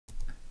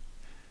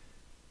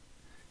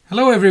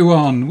Hello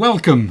everyone,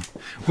 welcome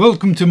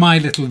to my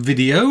little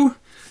video.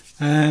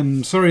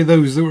 Sorry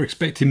those that were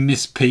expecting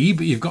Miss P,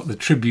 but you've got the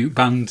tribute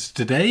band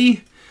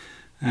today.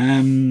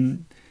 We're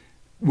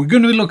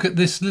going to look at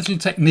this little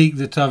technique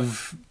that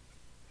I've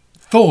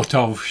thought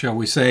of, shall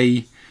we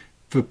say,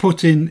 for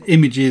putting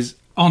images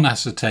on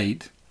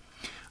acetate.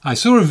 I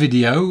saw a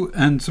video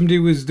and somebody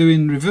was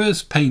doing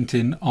reverse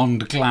painting on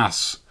the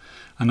glass,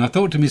 and I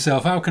thought to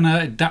myself, how can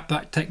I adapt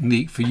that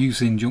technique for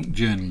use in junk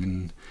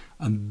journaling?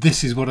 And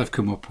this is what I've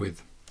come up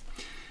with.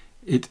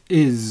 It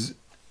is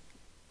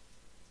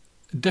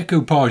a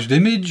decoupaged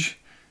image,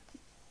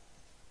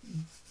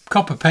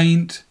 copper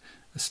paint,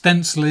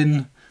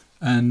 stenciling,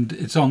 and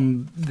it's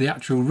on the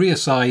actual rear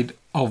side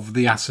of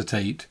the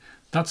acetate.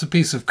 That's a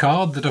piece of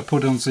card that I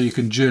put on so you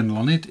can journal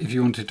on it if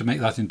you wanted to make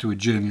that into a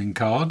journaling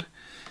card.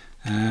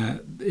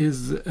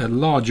 Is a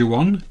larger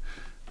one,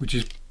 which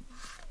is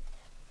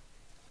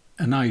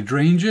an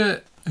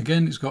hydrangea.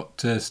 Again, it's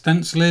got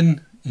stenciling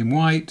in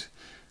white,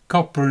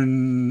 copper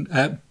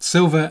and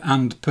silver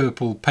and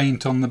purple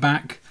paint on the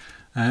back,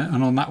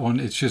 and on that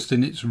one it's just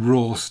in its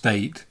raw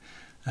state,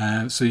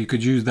 so you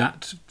could use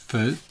that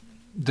for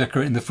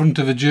decorating the front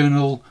of a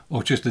journal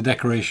or just a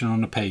decoration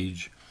on a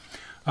page.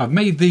 I've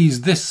made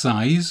these this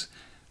size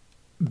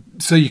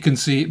so you can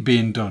see it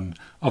being done.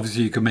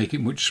 Obviously you can make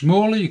it much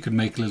smaller, you can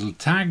make a little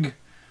tag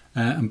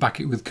and back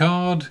it with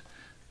card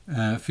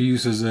for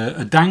use as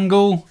a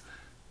dangle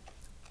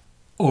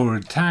or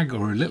a tag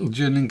or a little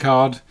journaling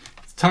card.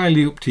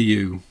 Entirely up to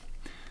you.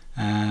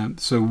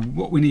 So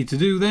what we need to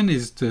do then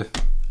is to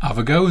have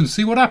a go and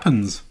see what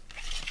happens.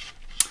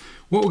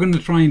 What we're going to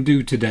try and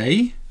do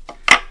today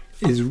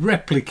is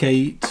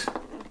replicate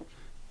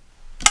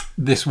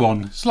this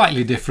one,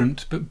 slightly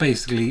different, but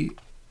basically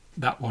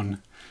that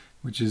one,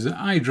 which is an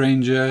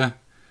hydrangea,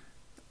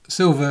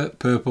 silver,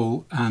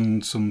 purple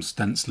and some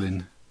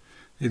stenciling.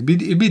 It'd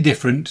be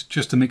different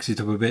just to mix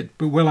it up a bit,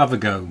 but we'll have a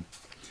go.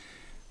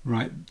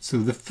 Right, so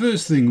the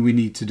first thing we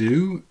need to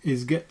do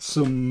is get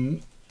some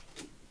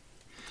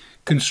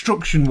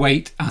construction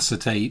weight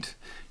acetate.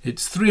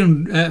 It's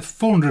 400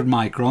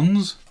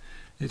 microns.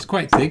 It's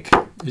quite thick,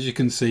 as you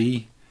can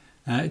see.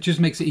 It just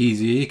makes it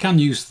easier. You can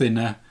use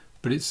thinner,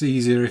 but it's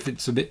easier if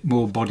it's a bit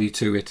more body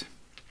to it.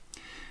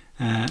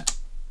 And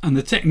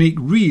the technique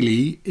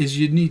really is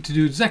you need to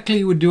do exactly what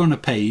you would do on a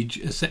page,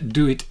 except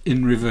do it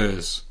in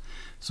reverse.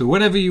 So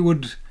whatever you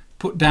would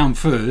put down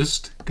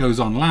first goes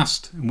on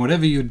last, and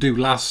whatever you do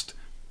last,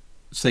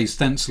 say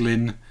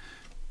stenciling,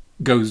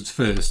 goes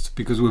first,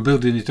 because we're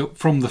building it up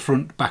from the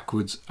front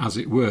backwards, as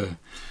it were.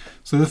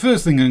 So the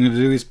first thing I'm going to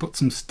do is put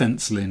some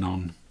stenciling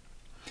on.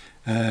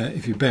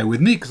 If you bear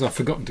with me, because I've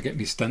forgotten to get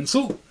my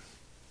stencil.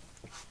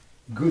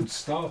 Good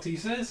start, he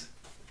says.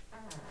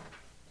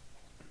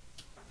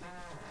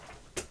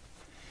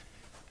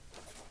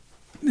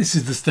 This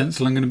is the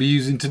stencil I'm going to be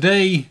using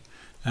today.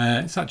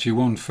 It's actually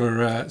one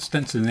for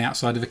stenciling the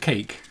outside of a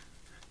cake,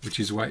 which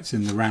is why it's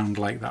in the round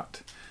like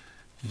that.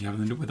 You have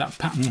to end up with that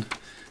pattern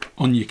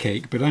on your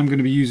cake. But I'm going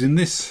to be using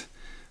this,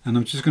 and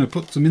I'm just going to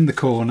put some in the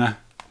corner,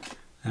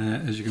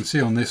 as you can see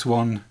on this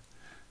one,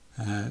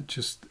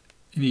 just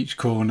in each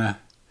corner,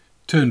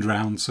 turned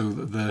round so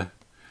that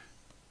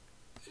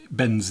it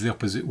bends the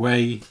opposite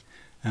way.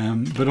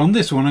 But on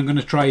this one I'm going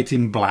to try it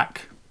in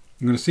black.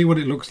 I'm going to see what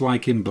it looks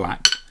like in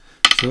black.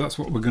 So that's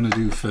what we're going to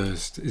do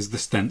first, is the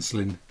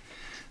stenciling.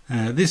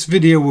 This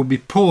video will be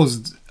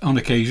paused on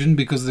occasion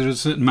because there's a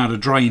certain amount of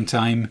drying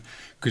time,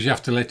 because you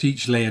have to let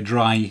each layer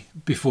dry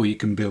before you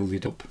can build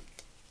it up.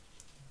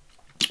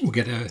 We'll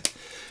get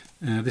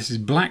this is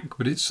black,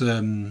 but it's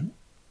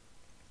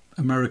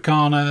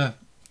Americana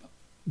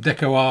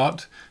Deco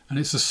Art, and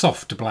it's a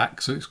soft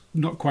black, so it's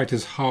not quite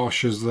as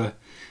harsh as the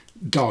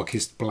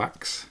darkest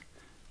blacks.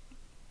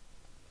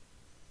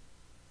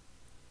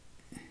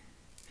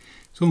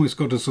 It's almost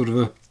got a sort of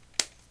a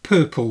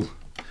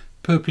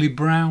purpley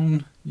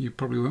brown. You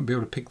probably won't be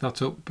able to pick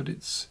that up, but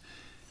it's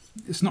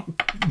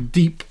not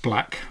deep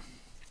black,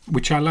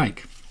 which I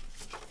like.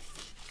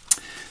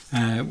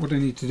 What I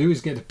need to do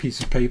is get a piece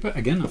of paper.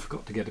 Again, I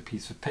forgot to get a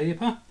piece of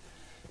paper.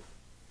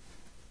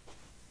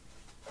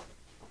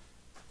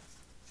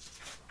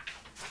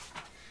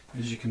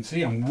 As you can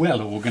see, I'm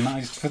well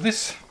organised for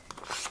this.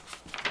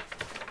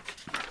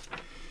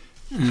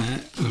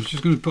 I'm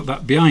just going to put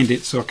that behind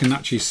it so I can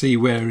actually see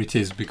where it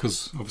is,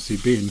 because obviously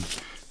being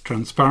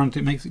transparent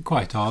it makes it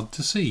quite hard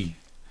to see,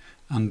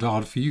 and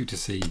hard for you to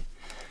see.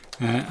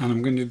 And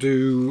I'm going to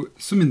do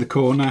some in the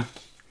corner.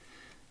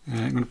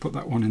 I'm going to put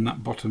that one in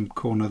that bottom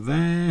corner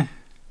there.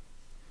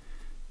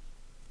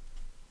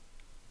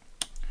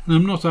 And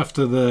I'm not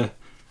after the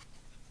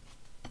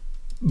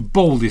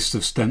boldest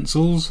of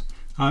stencils.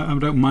 I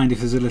don't mind if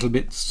there's a little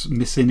bit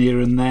missing here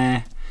and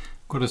there.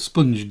 Got a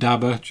sponge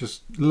dabber,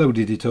 just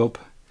loaded it up,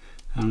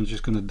 and I'm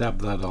just going to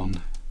dab that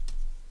on.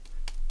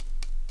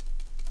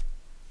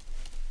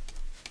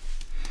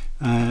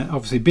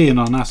 Obviously, being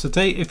on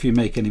acetate, if you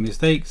make any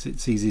mistakes,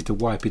 it's easy to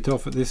wipe it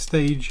off at this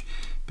stage,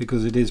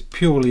 because it is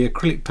purely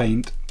acrylic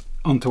paint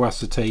onto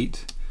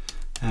acetate,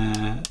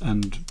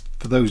 and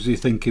For those who are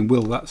thinking,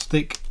 will that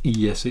stick?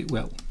 Yes, it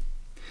will.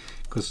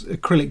 Because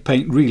acrylic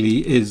paint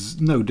really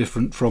is no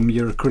different from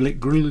your acrylic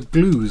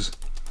glues.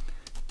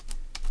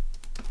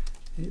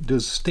 It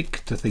does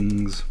stick to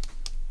things.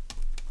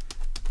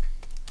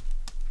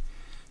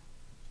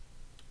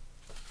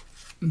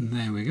 And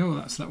there we go,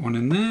 that's that one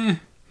in there.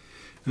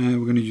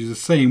 We're going to use the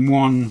same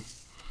one,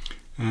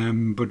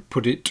 but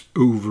put it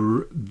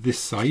over this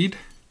side.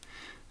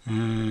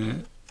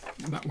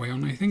 That way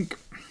on, I think.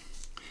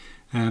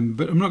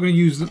 But I'm not going to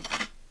use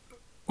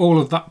all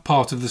of that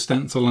part of the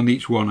stencil on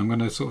each one. I'm going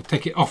to sort of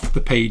take it off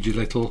the page a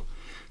little,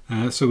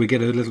 so we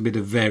get a little bit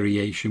of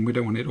variation. We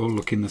don't want it all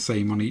looking the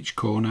same on each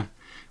corner.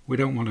 We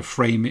don't want to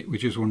frame it, we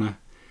just want to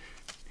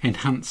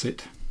enhance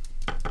it.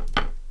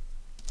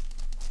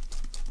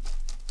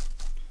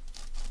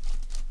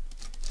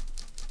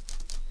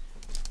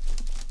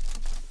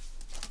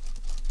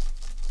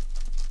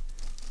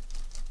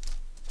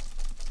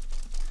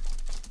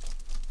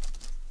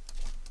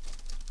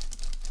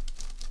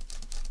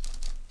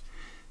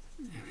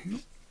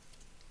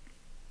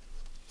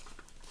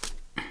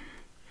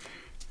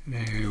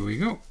 There we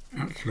go.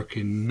 That's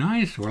looking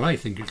nice. Well, I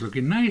think it's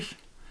looking nice.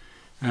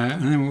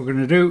 And then what we're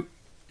going to do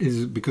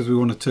is, because we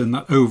want to turn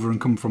that over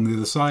and come from the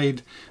other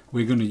side,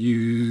 we're going to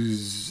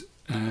use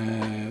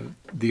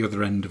the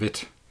other end of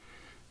it,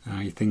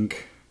 I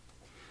think.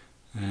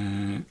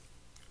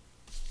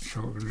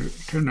 So we're going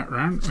to turn that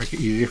around, make it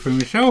easier for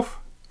myself.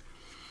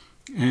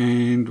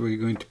 And we're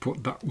going to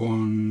put that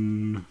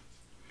one,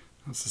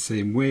 that's the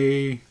same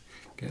way,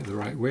 get it the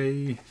right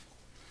way.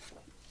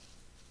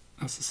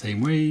 That's the same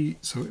way,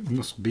 so it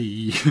must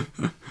be,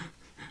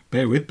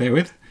 bear with,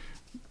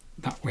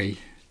 that way,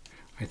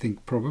 I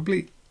think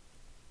probably.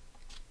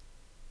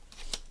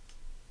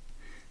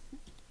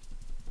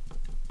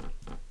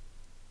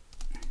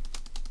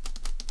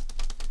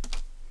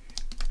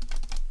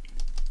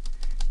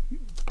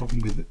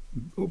 Problem with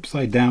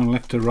upside down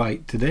left to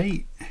right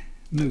today,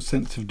 no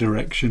sense of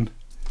direction.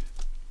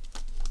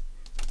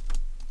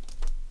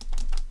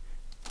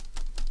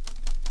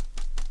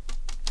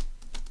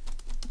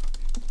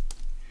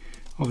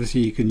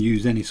 Obviously you can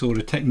use any sort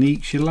of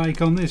techniques you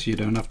like on this. You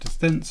don't have to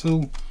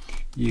stencil.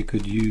 You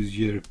could use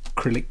your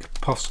acrylic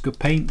Posca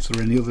paints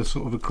or any other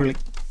sort of acrylic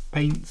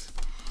paints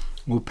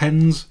or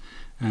pens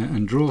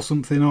and draw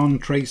something on,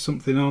 trace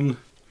something on.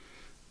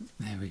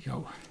 There we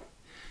go.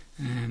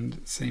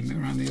 And same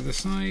around the other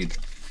side.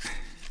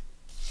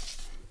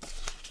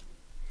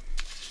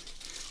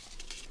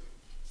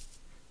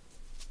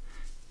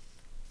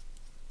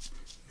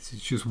 This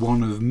is just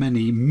one of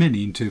many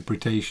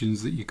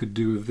interpretations that you could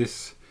do of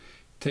this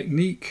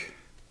technique.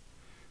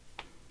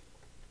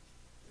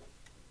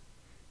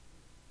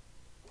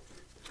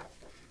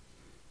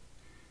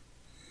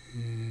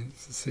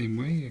 It's the same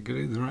way, I got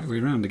it the right way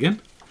around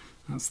again.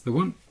 That's the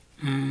one.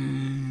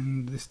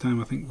 And this time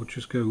I think we'll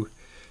just go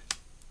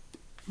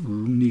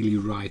nearly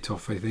right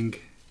off, I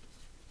think.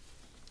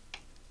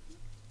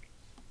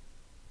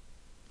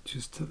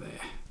 Just to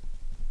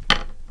there.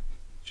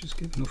 Just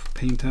get enough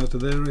paint out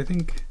of there, I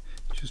think.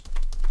 Just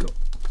go.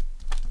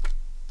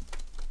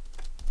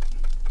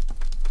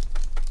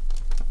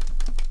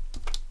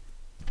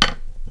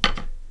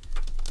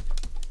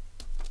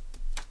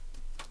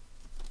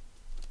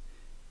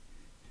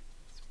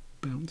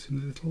 Bouncing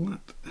a little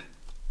that.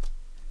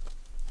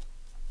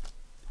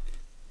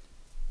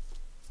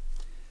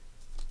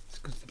 It's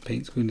because the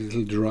paint's going a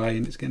little dry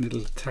and it's getting a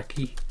little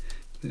tacky,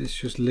 that it's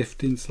just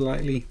lifting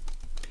slightly,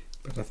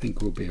 but I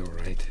think we'll be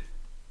alright.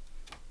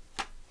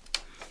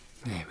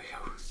 There we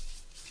go.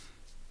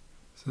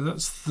 So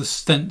that's the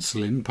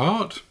stenciling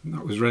part.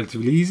 That was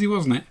relatively easy,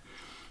 wasn't it?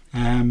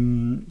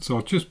 So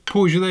I'll just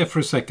pause you there for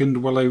a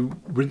second while I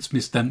rinse my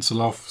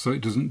stencil off so it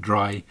doesn't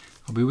dry.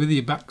 I'll be with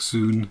you back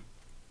soon.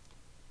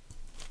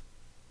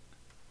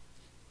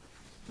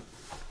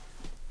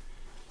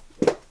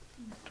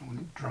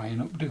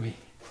 Drying up, do we?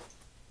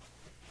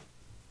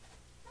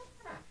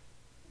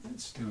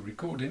 It's still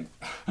recording.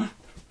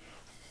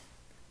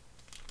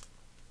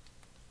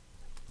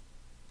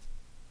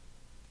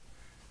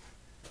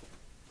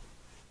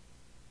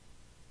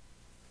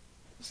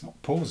 It's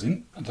not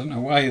pausing. I don't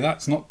know why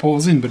that's not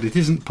pausing, but it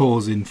isn't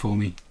pausing for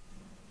me.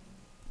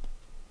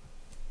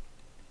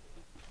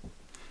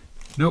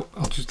 Nope,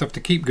 I'll just have to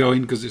keep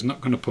going because it's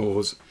not going to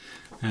pause.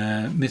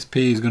 Miss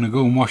P is going to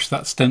go and wash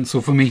that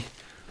stencil for me.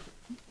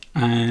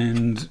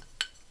 And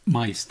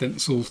my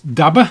stencil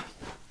dabber.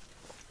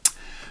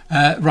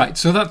 Right,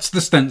 so that's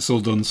the stencil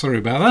done. Sorry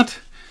about that.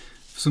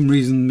 For some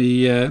reason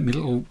my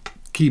little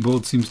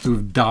keyboard seems to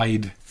have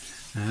died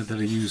that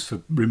I use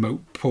for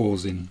remote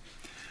pausing.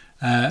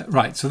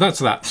 Right, so that's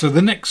that. So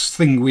the next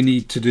thing we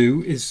need to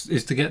do is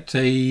to get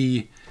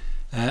a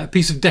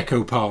piece of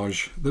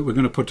decoupage that we're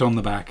going to put on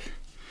the back.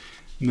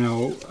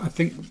 Now, I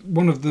think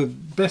one of the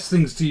best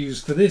things to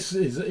use for this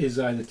is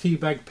either tea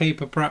bag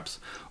paper perhaps,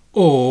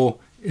 or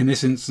in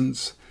this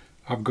instance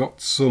I've got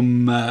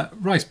some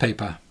rice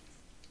paper.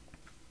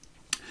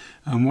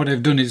 And what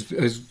I've done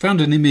is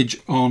found an image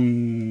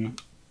on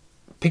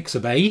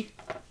Pixabay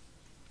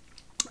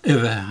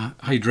of a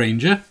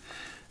hydrangea,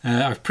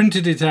 I've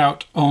printed it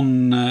out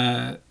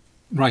on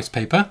rice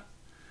paper,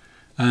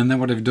 and then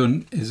what I've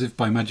done is, if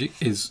by magic,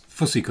 is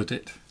fussy cut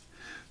it.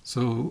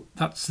 So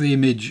that's the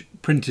image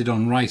printed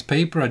on rice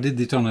paper. I did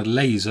it on a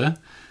laser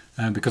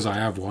because I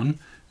have one,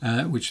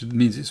 which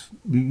means it's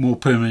more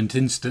permanent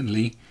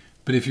instantly.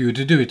 But if you were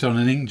to do it on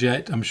an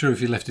inkjet, I'm sure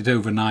if you left it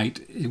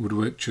overnight, it would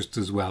work just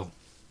as well.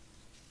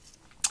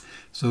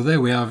 So there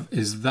we have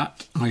is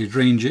that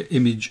hydrangea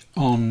image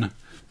on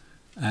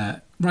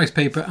rice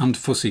paper and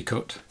fussy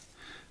cut.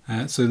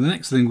 So the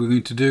next thing we're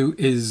going to do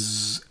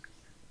is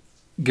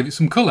give it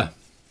some colour.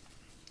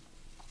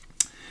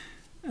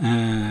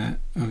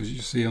 As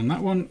you see on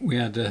that one, we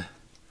had a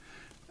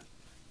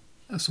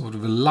sort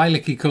of a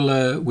lilac-y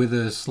colour with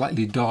a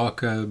slightly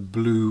darker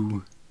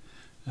blue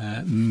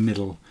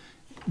middle.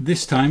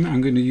 This time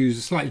I'm going to use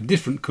a slightly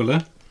different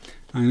colour.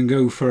 I'm going to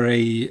go for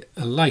a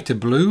lighter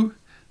blue.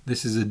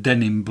 This is a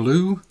denim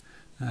blue.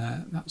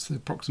 That's the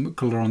approximate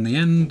colour on the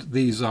end.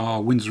 These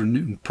are Winsor &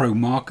 Newton Pro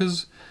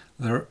markers.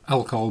 They're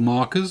alcohol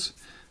markers.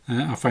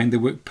 I find they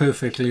work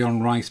perfectly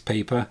on rice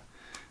paper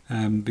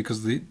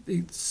because it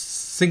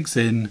sinks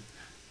in,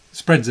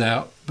 spreads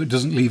out, but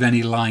doesn't leave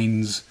any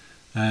lines.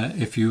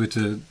 If you were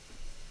to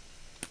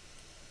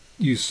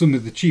use some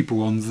of the cheaper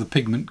ones, the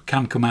pigment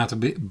can come out a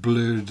bit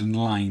blurred and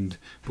lined,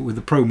 but with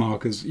the Pro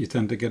markers you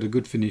tend to get a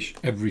good finish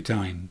every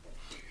time.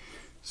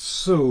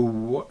 So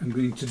what I'm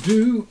going to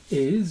do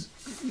is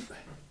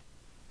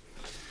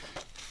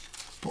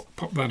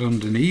pop that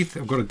underneath.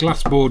 I've got a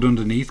glass board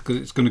underneath because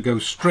it's going to go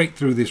straight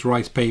through this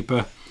rice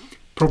paper,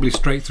 probably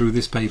straight through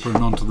this paper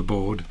and onto the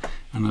board,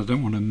 and I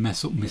don't want to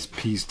mess up Miss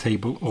P's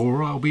table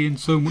or I'll be in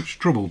so much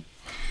trouble.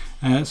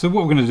 So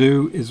what we're going to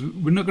do is,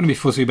 we're not going to be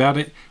fussy about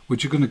it. We're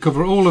just going to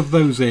cover all of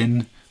those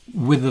in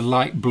with the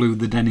light blue,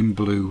 the denim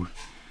blue.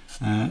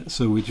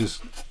 So we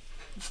just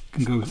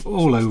can go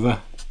all over.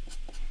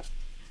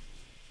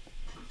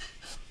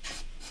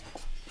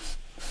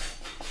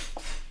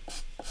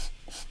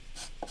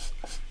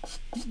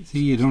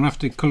 See, you don't have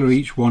to colour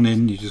each one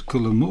in, you just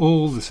colour them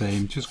all the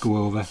same, just go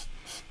over.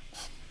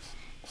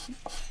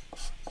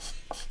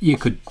 You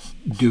could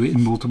do it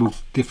in multiple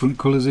different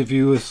colours if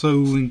you were so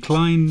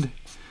inclined.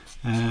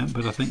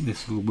 But I think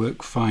this will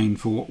work fine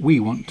for what we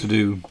want to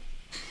do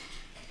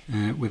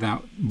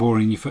without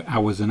boring you for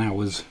hours and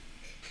hours.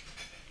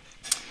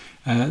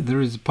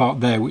 There is a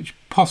part there which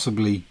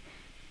possibly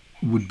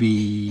would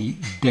be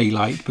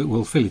daylight, but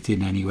we'll fill it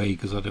in anyway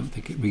because I don't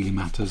think it really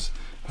matters.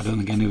 I don't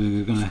think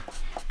anybody is going to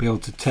be able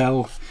to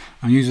tell.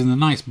 I'm using a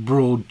nice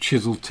broad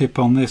chisel tip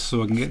on this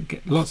so I can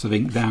get lots of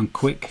ink down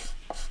quick.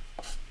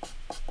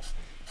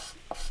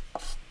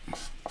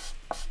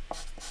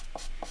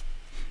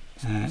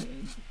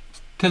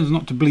 Tends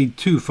not to bleed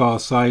too far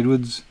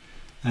sidewards,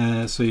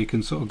 so you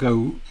can sort of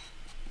go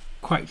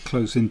quite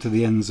close into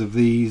the ends of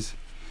these,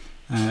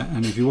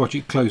 and if you watch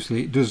it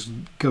closely it does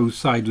go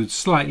sideways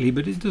slightly,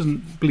 but it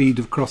doesn't bleed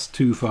across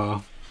too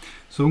far.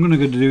 So what I'm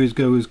going to do is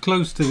go as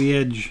close to the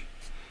edge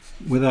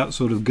without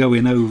sort of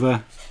going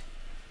over,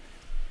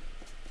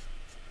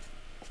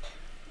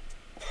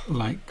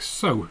 like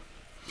so.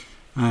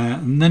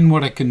 And then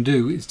what I can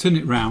do is turn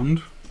it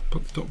round,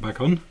 put the top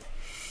back on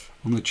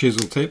the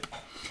chisel tip,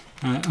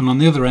 and on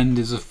the other end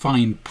is a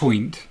fine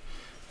point,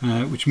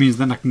 which means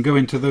then I can go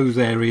into those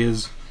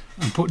areas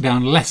and put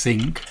down less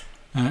ink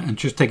and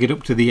just take it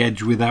up to the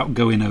edge without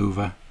going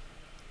over.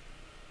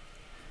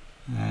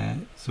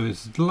 So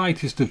it's the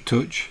lightest of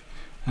touch,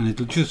 and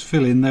it'll just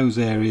fill in those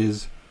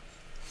areas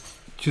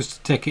just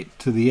to take it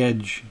to the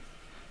edge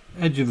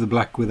of the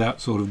black without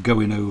sort of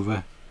going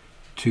over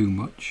too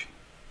much.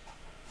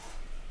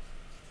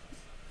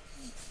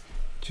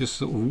 Just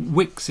sort of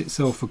wicks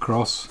itself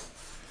across.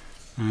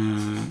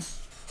 And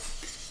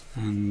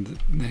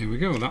there we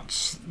go,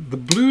 that's the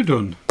blue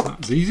done. That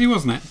was easy,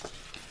 wasn't it?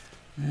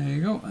 There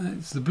you go,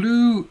 it's the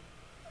blue.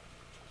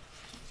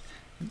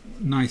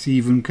 Nice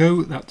even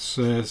coat. That's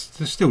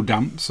still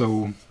damp,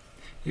 so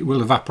it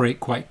will evaporate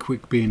quite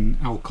quick being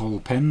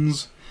alcohol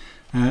pens.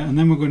 And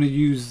then we're going to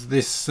use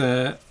this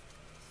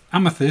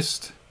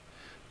amethyst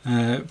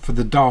for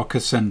the darker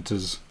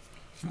centres.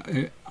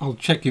 I'll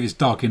check if it's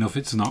dark enough.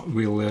 If it's not,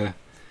 we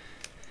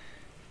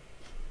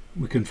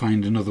can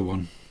find another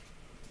one.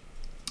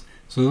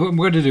 So what I'm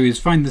going to do is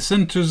find the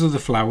centres of the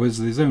flowers.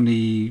 There's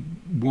only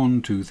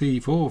 1, 2, 3,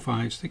 4,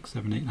 5, 6,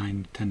 7, 8,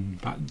 9, 10,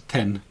 about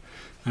 10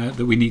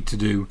 that we need to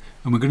do.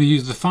 And we're going to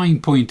use the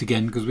fine point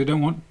again because we don't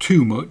want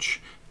too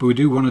much, but we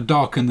do want to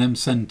darken them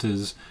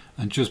centres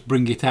and just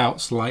bring it out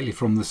slightly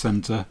from the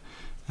centre.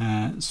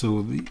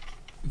 So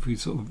if we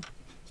sort of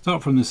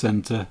start from the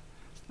centre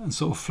and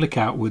sort of flick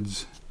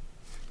outwards,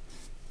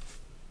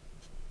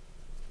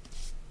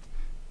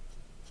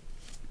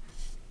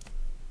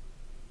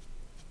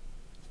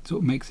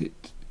 sort of makes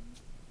it,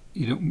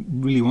 you don't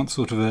really want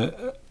sort of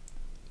a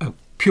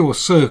pure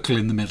circle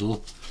in the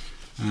middle.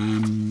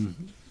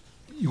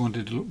 You want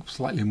it to look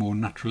slightly more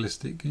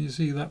naturalistic. Can you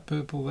see that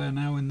purple there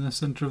now in the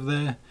centre of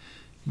there?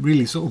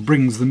 Really sort of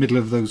brings the middle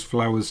of those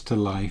flowers to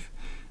life.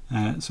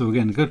 So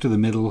again, go to the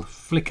middle,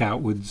 flick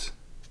outwards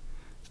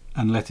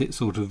and let it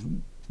sort of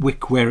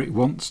wick where it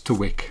wants to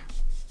wick.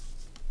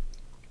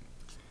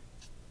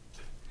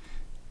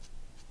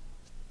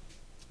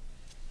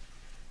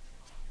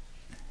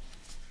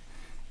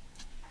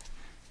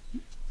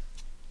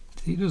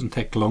 It doesn't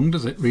take long,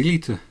 does it, really,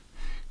 to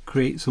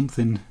create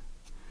something?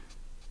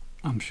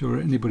 I'm sure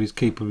anybody's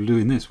capable of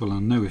doing this. Well, I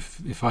know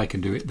if I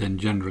can do it, then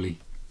generally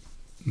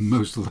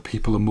most of the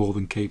people are more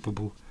than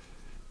capable.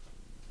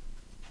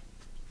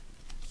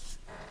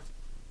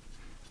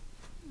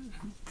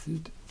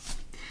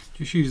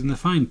 Just using the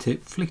fine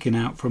tip, flicking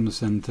out from the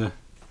centre.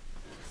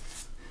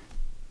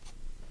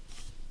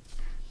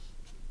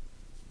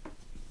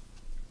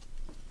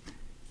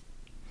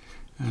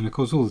 And of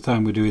course all the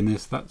time we're doing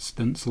this, that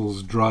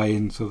stencil's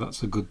drying, so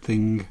that's a good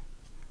thing.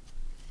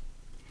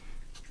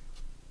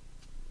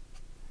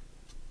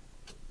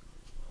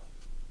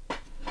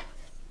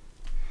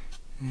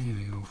 There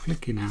we go,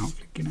 flicking out,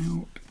 flicking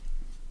out.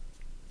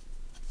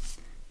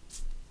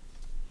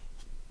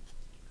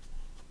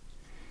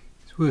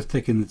 It's worth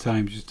taking the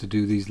time just to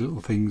do these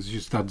little things,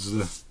 just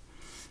adds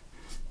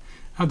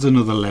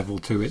another level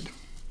to it.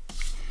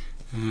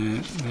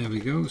 There we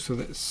go, so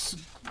let's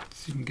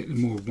see if we can get a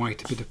more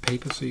white bit of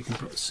paper so you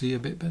can see a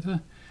bit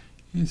better.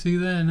 You see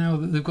there, now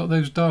that they've got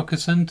those darker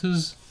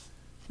centres,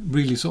 it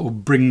really sort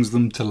of brings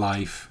them to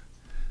life.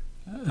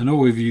 And all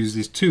we've used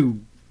is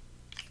 2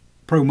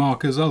 Pro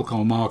markers,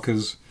 alcohol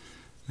markers,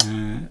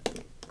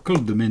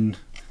 coloured them in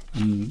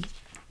and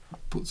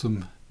put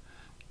some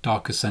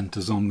darker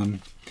centres on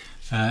them.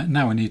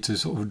 Now we need to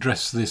sort of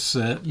address this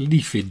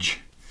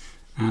leafage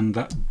and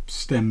that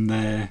stem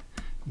there,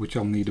 which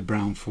I'll need a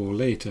brown for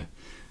later.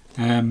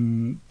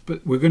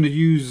 But we're going to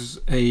use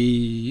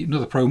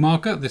another Pro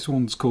marker. This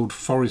one's called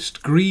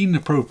Forest Green,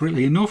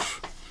 appropriately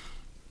enough.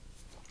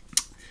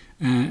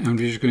 And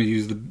we're just going to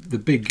use the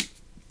big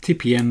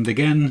tippy end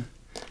again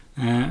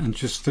and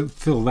just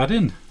fill that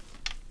in.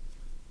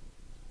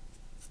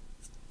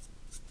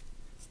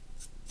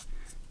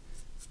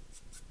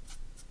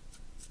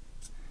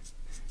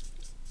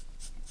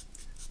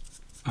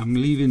 I'm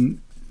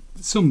leaving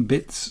some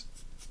bits,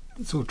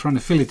 sort of trying to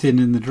fill it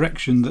in the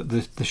direction that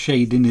the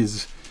shading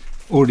is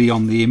already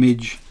on the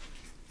image,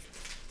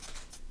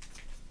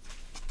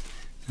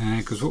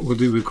 because what we'll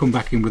do, we'll come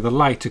back in with a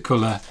lighter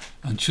colour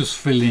and just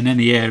fill in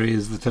any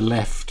areas that are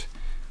left,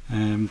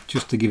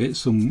 just to give it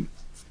some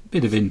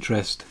bit of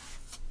interest.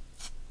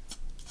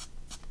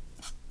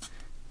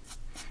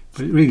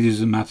 But it really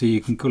doesn't matter,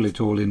 you can colour it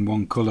all in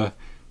one colour.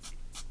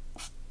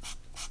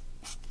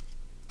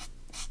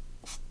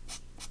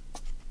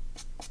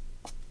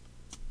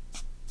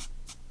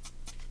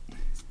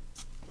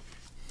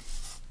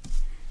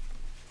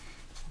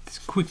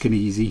 Quick and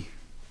easy.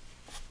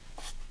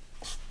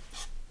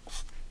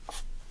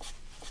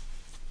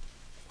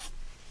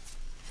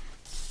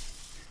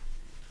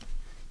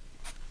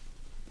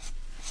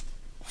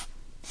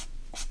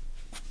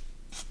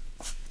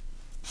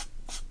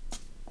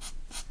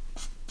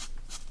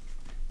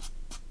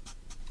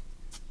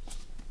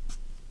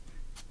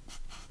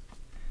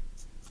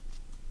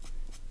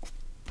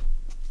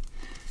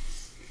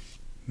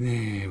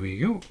 There we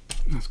go.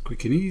 That's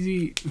quick and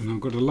easy. And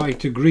I've got a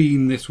lighter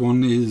green. This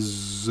one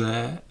is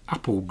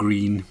apple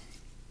green.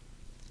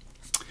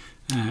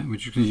 We're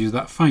just going to use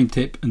that fine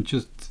tip and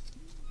just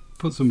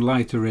put some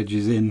lighter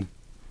edges in,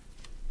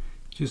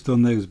 just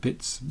on those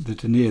bits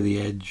that are near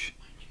the edge.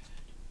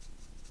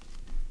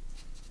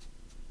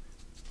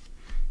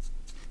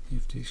 You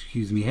have to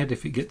excuse me head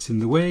if it gets in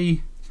the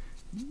way.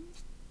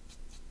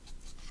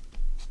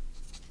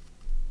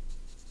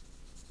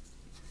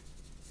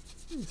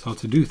 It's hard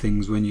to do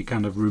things when you're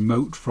kind of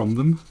remote from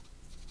them.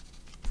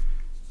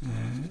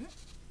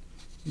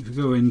 If you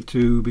go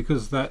into,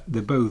 because they're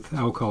both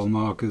alcohol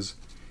markers,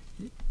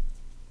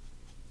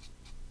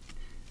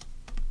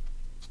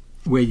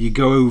 where you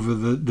go over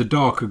the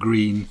darker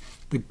green,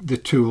 the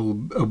two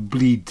will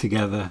bleed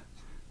together,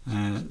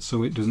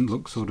 so it doesn't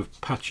look sort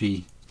of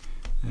patchy,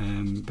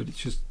 but it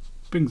just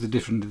brings a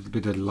different little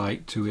bit of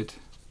light to it,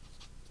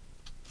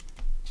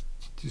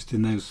 just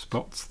in those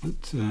spots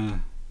that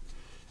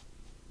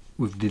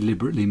we've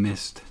deliberately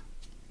missed.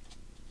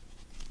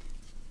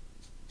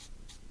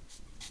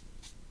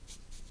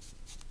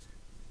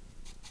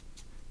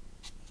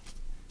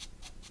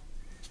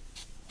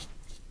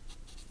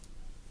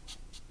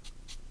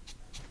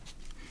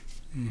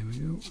 There we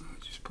go. I'll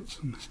just put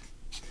some,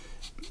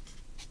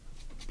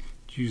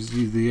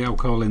 usually the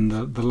alcohol in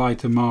the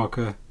lighter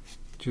marker,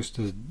 just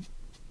to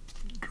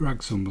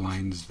drag some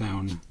lines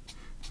down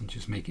and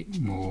just make it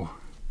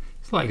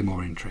slightly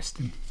more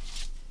interesting.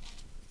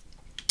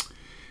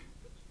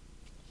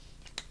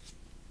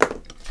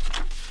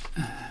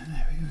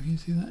 There we go, you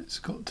see that? It's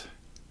got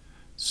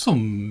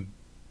some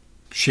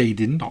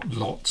shading, not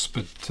lots,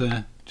 but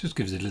just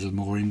gives it a little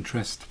more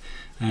interest.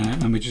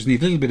 And we just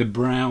need a little bit of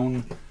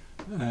brown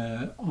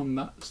on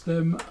that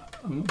stem.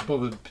 I'm not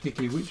bothered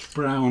particularly which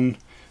brown,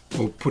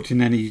 or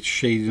putting any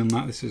shading on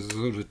that. This is a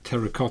sort of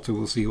terracotta,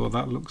 we'll see what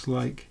that looks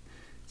like.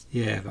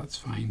 Yeah, that's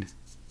fine.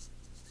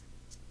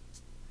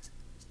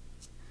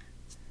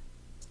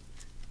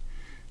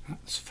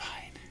 That's fine.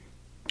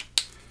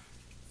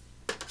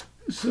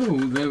 So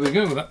there we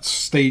go, that's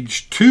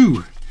stage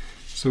 2.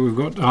 So we've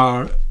got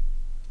our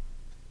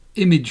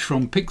image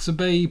from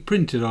Pixabay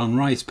printed on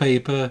rice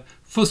paper,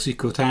 fussy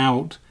cut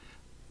out,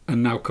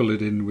 and now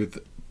coloured in with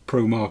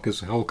pro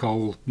markers,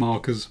 alcohol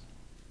markers.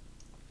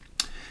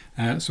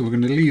 So we're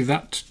going to leave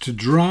that to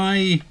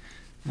dry,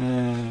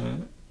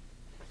 and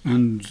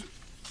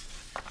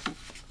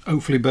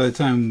hopefully by the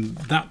time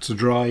that's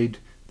dried,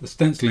 the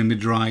stenciling will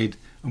be dried,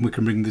 and we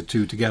can bring the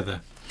two together.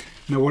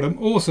 Now what I'm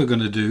also going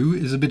to do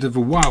is a bit of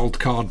a wild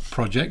card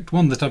project,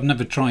 one that I've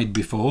never tried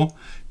before,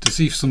 to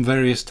see if some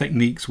various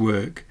techniques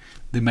work.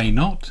 They may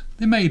not,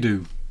 they may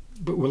do,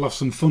 but we'll have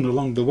some fun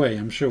along the way,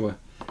 I'm sure.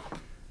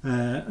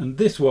 And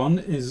this one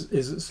is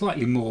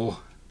slightly more,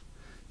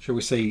 shall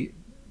we say,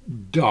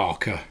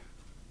 darker.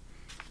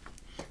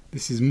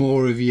 This is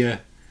more of your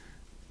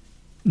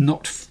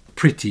not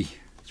pretty.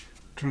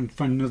 Try and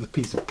find another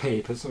piece of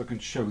paper so I can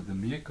show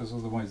them here, because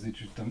otherwise they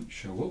just don't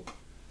show up.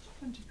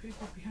 Plenty of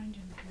paper behind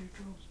you in the blue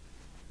drawers.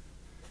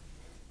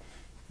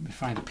 Let me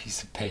find a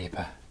piece of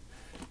paper.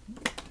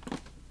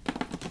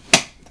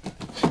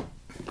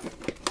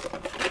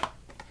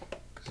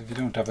 Because if you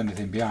don't have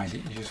anything behind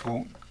it, you just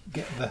won't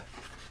get the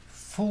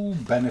full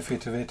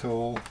benefit of it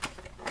all.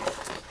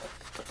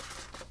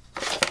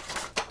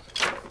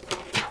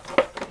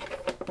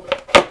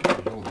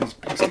 All these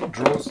plastic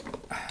drawers.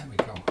 There we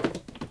go.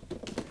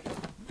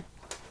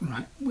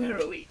 Right, where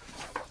are we?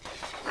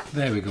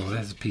 There we go,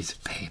 there's a piece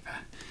of paper.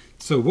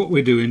 So what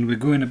we're doing, we're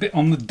going a bit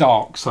on the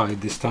dark side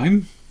this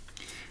time.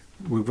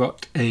 We've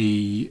got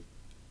a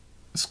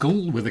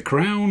skull with a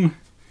crown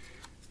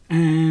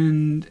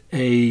and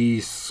a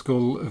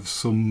skull of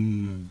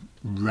some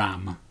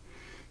ram.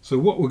 So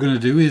what we're going to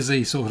do is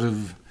a sort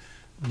of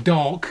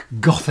dark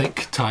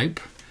gothic type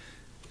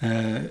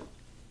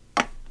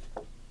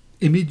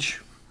image,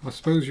 I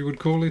suppose you would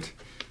call it.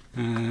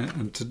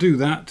 And to do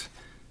that,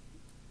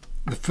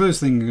 the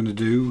first thing I'm going to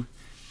do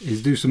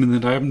is do something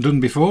that I haven't done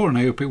before, and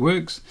I hope it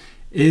works,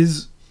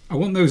 is I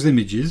want those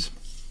images,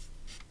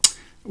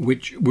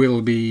 which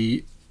will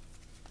be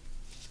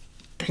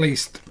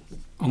placed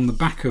on the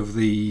back of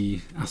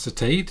the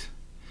acetate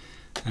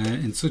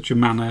in such a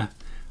manner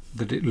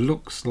that it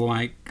looks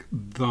like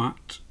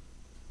that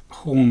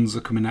horns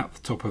are coming out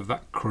the top of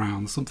that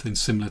crown, something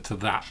similar to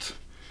that.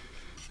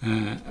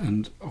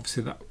 And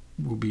obviously that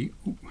will be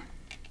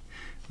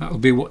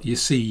what you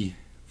see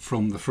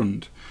from the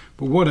front.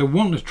 But what I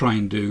want to try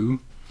and do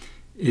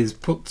is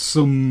put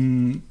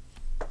some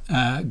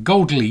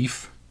gold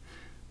leaf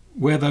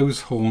where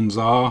those horns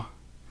are,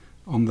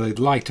 on the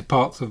lighter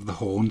parts of the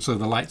horn, so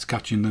the light's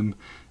catching them,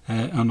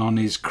 and on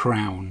his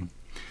crown.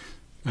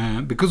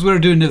 Because we're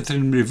doing everything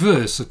in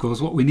reverse, of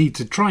course, what we need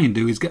to try and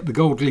do is get the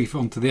gold leaf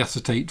onto the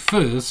acetate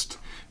first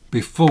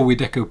before we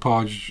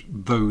decoupage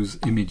those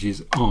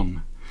images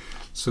on.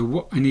 So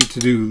what I need to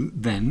do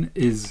then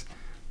is,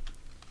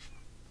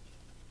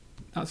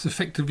 that's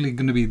effectively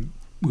going to be,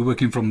 we're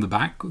working from the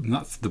back, and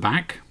that's the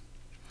back.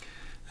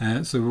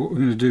 So what we're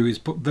going to do is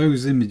put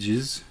those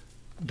images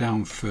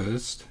down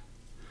first,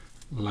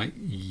 like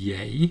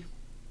yay.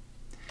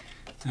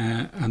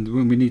 And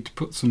when we need to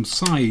put some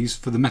size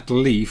for the metal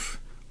leaf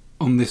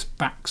on this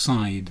back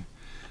side.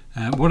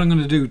 What I'm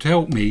going to do to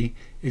help me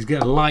is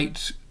get a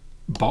light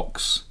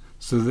box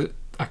so that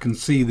I can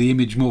see the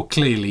image more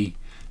clearly,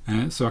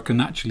 so I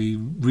can actually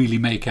really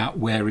make out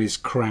where his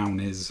crown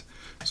is.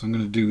 So I'm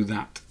going to do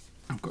that.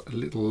 I've got a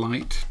little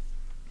light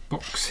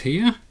box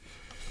here.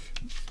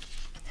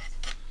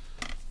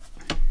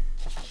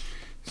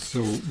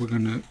 So we're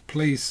going to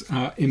place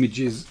our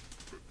images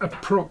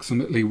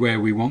approximately where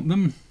we want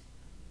them,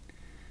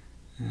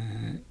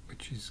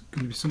 which is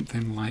going to be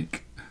something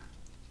like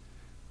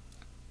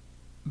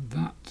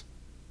that,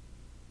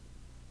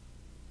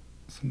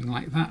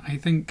 I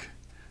think,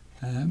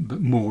 but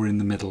more in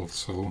the middle.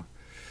 So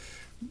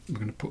we're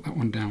going to put that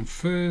one down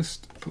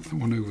first, put that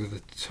one over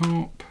the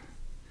top,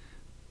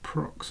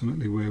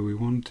 approximately where we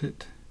want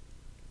it,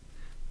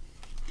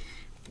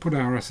 put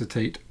our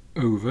acetate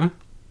over.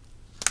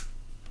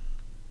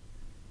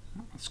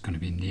 That's going to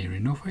be near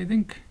enough, I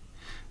think,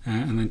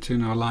 and then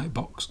turn our light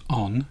box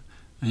on,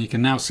 and you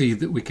can now see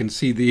that we can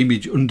see the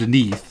image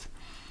underneath,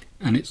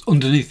 and it's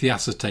underneath the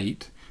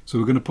acetate. So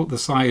we're going to put the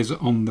size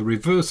on the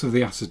reverse of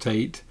the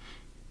acetate,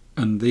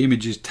 and the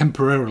image is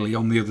temporarily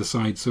on the other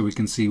side so we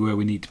can see where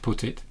we need to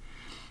put it.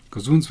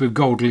 Because once we've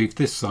gold leafed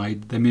this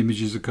side, them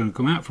images are going to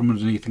come out from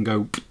underneath and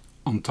go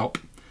on top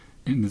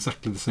in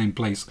exactly the same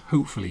place,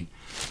 hopefully.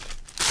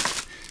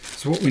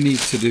 So what we need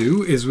to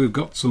do is, we've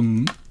got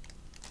some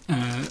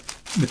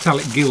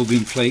metallic gilding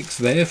flakes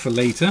there for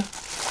later,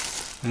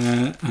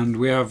 and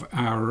we have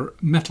our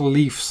metal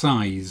leaf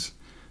size.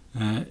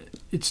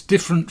 It's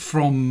different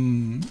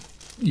from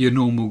your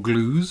normal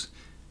glues.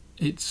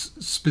 It's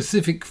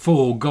specific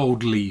for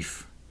gold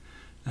leaf.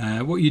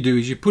 What you do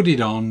is you put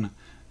it on,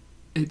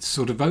 it's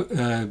sort of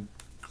a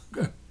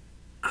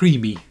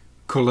creamy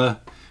colour,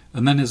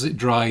 and then as it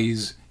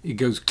dries it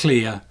goes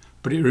clear,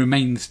 but it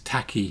remains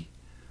tacky.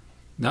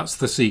 That's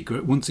the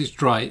secret. Once it's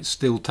dry it's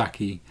still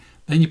tacky.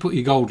 Then you put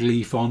your gold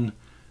leaf on,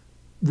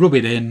 rub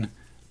it in,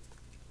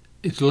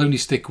 it'll only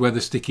stick where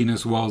the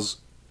stickiness was,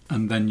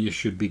 and then you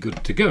should be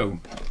good to go.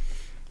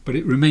 But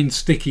it remains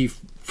sticky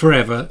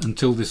forever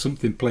until there's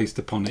something placed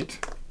upon it.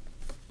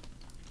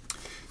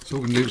 So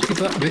what we're going to do is give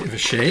that a bit of a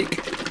shake.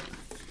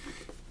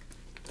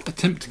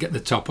 Attempt to get the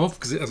top off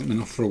because it hasn't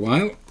been off for a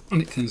while,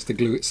 and it tends to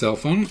glue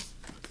itself on.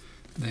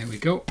 There we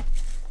go.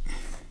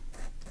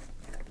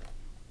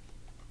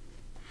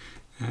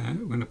 We're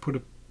going to put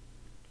a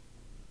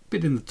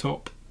bit in the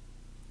top.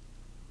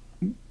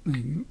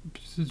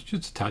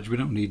 Just a touch, we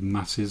don't need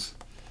masses.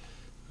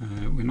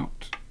 We're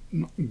not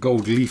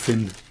gold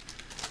leafing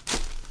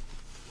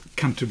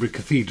Canterbury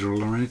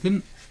Cathedral or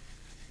anything.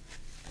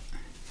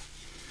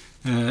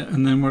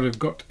 And then what I've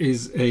got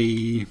is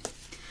a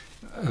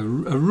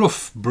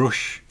rough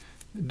brush.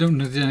 Don't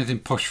need anything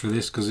posh for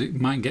this because it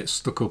might get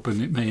stuck up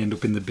and it may end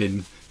up in the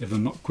bin if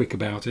I'm not quick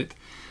about it.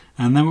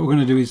 And then what we're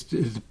going to do is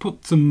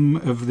put some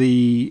of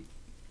the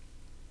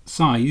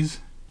size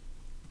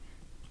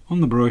on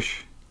the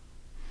brush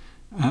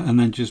and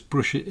then just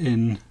brush it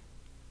in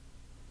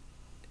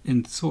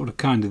sort of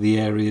kind of the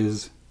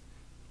areas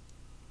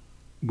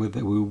where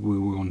we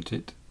want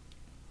it.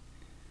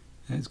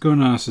 It's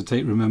going on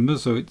acetate, remember,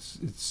 so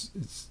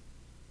it's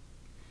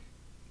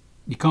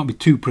you can't be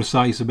too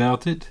precise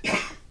about it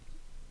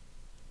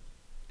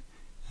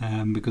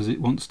because it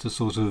wants to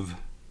sort of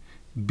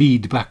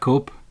bead back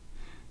up.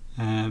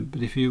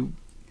 But if you're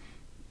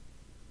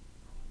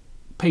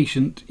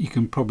patient, you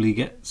can probably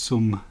get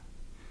some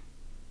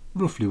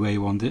roughly where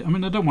you want it. I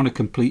mean, I don't want a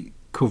complete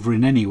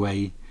covering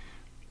anyway,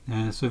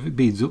 so if it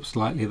beads up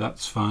slightly,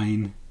 that's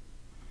fine.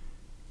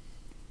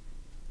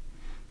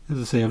 As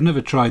I say, I've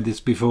never tried this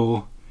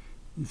before.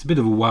 It's a bit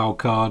of a wild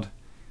card.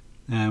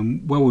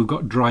 Well, we've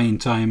got drying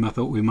time. I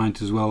thought we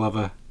might as well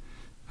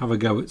have a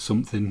go at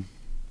something.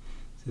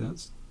 See,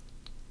 that's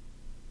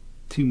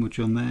too much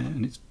on there,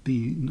 and it's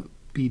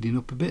beading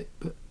up a bit,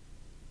 but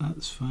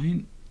that's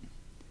fine.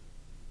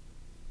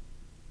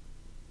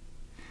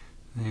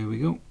 There we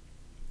go.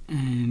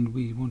 And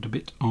we want a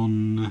bit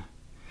on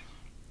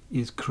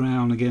his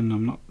crown again.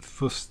 I'm not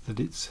fussed that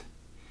it's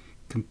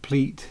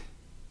complete,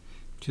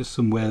 just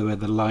somewhere where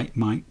the light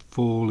might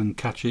fall and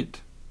catch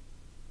it.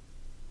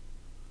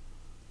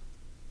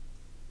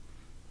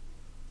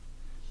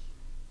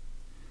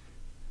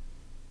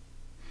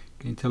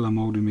 Can you tell I'm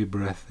holding my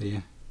breath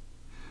here?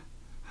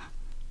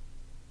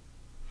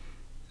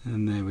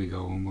 And there we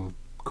go, and we'll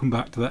come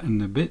back to that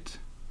in a bit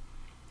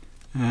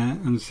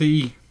and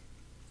see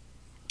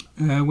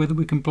whether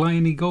we can apply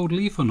any gold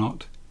leaf or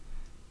not.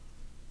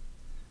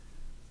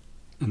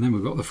 And then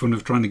we've got the fun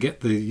of trying to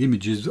get the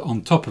images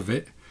on top of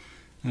it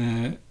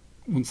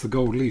once the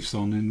gold leaf's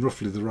on in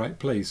roughly the right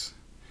place.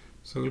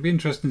 So it'll be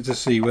interesting to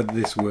see whether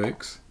this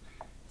works.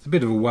 It's a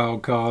bit of a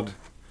wild card,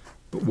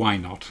 but why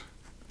not?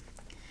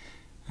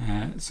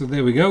 So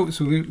there we go.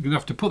 So we're going to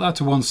have to put that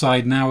to one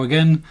side now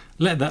again,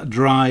 let that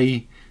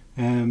dry,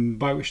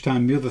 by which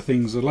time the other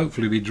things will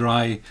hopefully be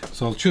dry.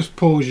 So I'll just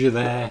pause you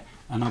there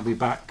and I'll be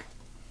back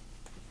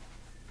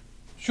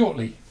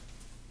shortly.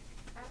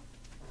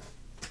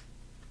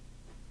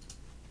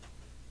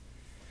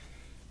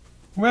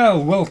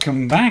 Well,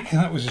 welcome back.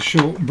 That was a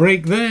short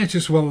break there,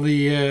 just while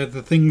the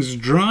things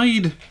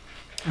dried.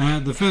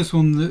 The first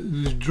one that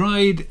was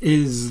dried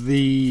is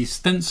the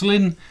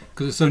stenciling,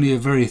 because it's only a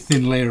very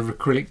thin layer of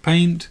acrylic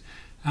paint,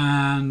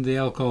 and the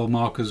alcohol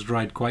markers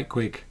dried quite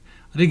quick.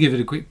 I did give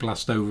it a quick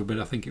blast over, but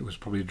I think it was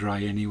probably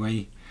dry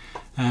anyway.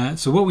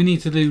 So what we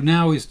need to do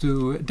now is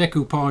to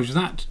decoupage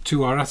that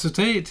to our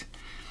acetate.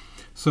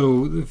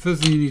 So the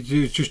first thing you need to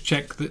do is just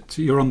check that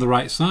you're on the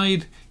right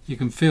side. You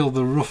can feel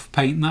the rough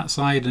paint that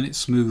side and it's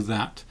smooth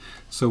that.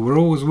 So we're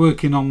always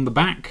working on the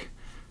back,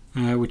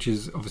 which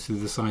is obviously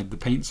the side the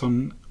paint's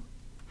on,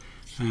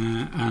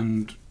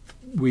 and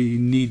we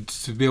need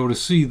to be able to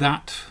see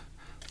that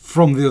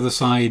from the other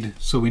side,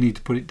 so we need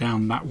to put it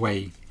down that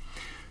way.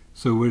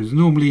 So whereas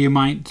normally you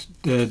might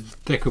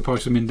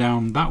decoupage something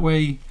down that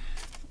way,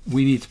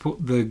 we need to put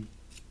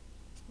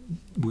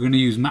we're going to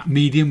use matte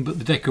medium, but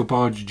the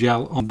decoupage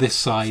gel on this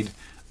side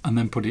and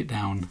then put it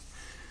down.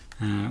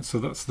 So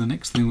that's the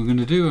next thing we're going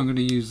to do. I'm going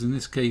to use, in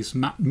this case,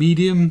 matte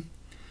medium,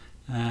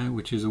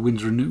 which is a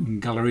Winsor & Newton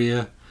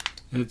Galleria.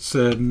 It's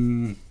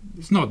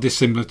not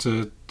dissimilar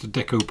to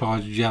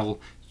decoupage gel.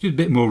 It's just a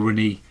bit more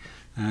runny,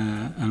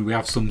 and we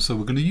have some, so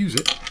we're going to use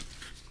it.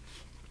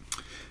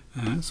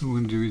 So what we're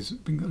going to do is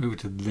bring that over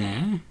to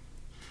there,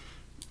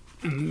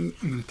 and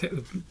I'm going to take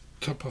the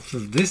top off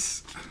of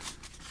this.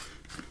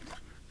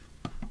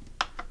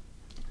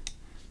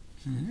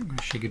 I'm going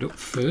to shake it up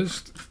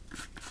first.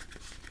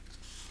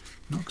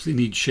 Not because it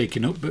needs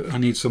shaking up, but I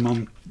need some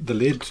on the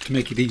lid to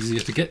make it easier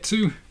to get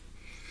to.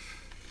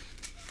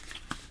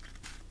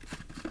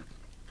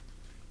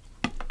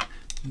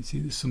 You see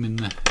there's some in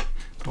the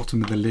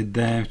bottom of the lid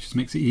there, which just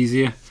makes it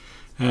easier.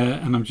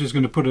 And I'm just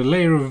going to put a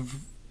layer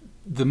of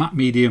the matte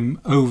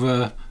medium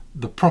over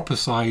the proper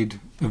side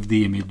of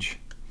the image.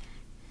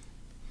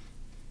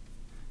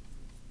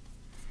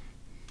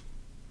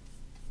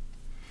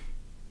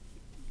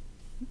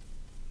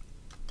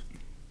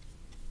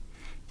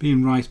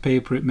 being rice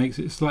paper, it makes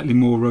it slightly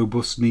more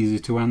robust and easy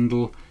to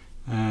handle.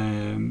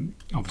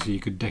 Obviously you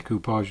could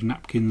decoupage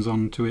napkins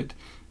onto it.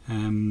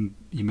 You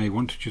may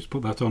want to just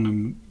put that on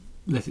and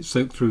let it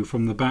soak through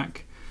from the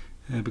back.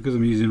 Because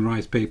I'm using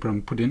rice paper,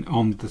 I'm putting it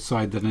on the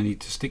side that I need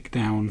to stick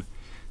down,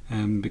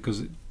 because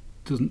it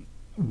doesn't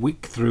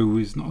wick through,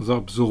 it's not as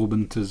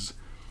absorbent as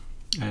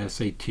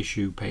say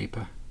tissue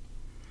paper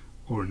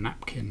or a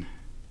napkin.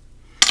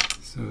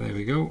 So there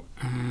we go,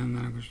 and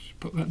then I'll just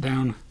put that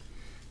down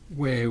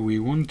where we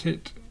want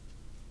it,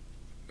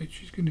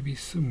 which is going to be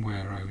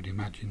somewhere, I would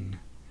imagine,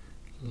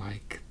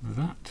 like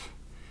that.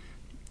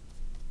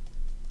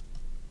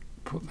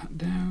 Put that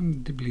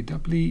down, dibbly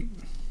dabbly.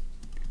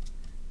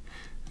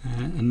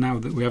 And now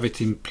that we have it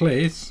in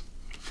place,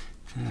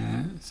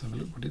 let's have a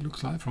look what it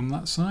looks like from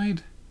that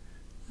side.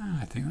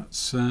 I think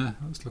that's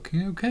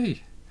looking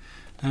okay.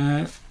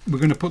 We're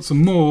going to put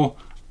some more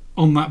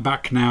on that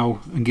back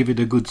now and give it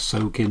a good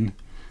soaking,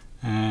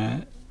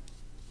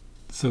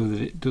 so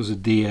that it does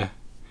adhere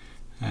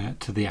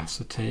to the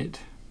acetate.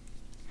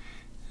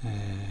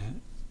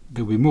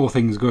 There'll be more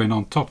things going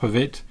on top of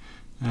it,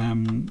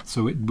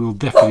 so it will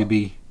definitely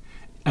be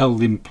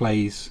held in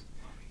place.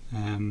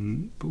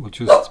 But we'll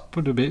just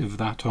put a bit of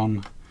that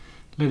on,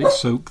 let it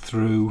soak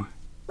through,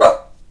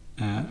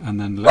 and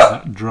then let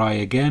that dry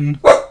again.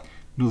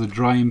 Another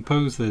drying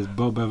pose. There's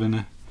Bob having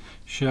a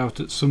shout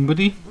at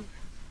somebody.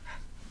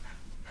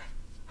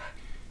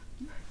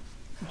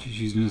 She's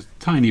using a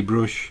tiny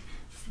brush,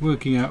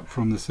 working out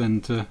from the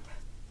centre.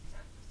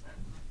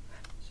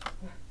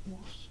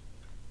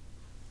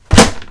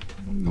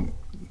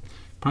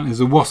 Apparently there's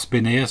a wasp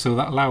in here, so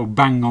that loud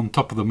bang on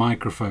top of the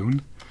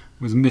microphone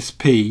was Miss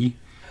P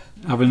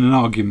having an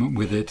argument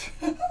with it.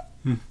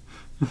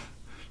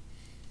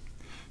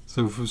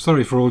 So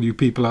sorry for all you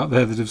people out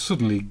there that have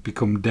suddenly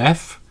become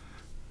deaf.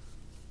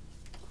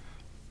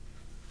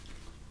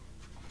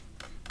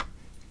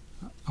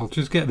 I'll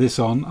just get this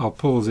on, I'll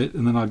pause it,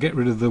 and then I'll get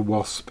rid of the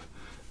wasp,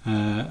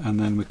 and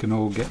then we can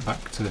all get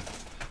back to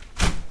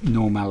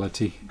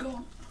normality.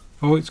 Gone.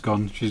 Oh, it's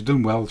gone. She's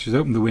done well. She's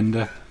opened the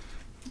window.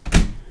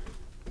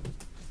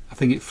 I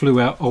think it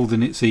flew out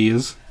holding its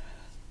ears.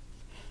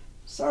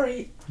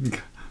 Sorry.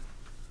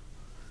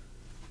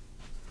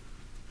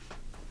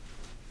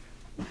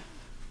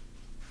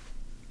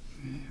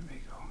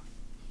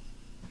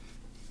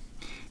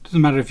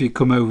 Doesn't matter if you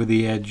come over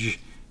the edge,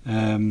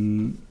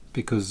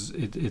 because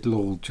it'll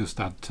all just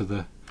add to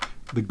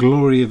the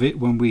glory of it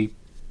when we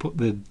put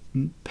the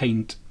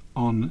paint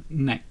on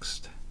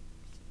next.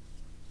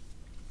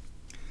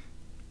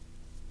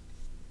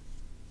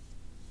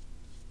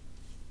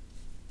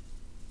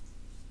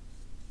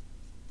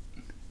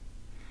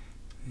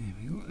 There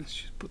we go. Let's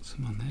just put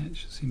some on there. It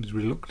just seems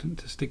reluctant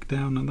to stick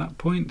down at that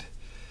point,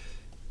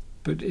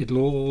 but it'll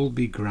all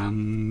be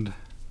grand,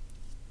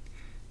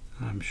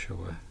 I'm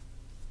sure.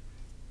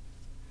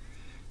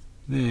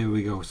 There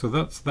we go. So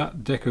that's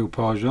that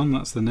decoupage on.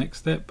 That's the next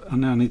step.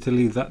 And now I need to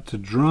leave that to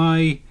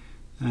dry,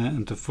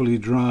 and to fully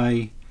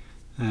dry,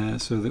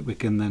 so that we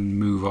can then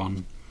move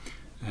on.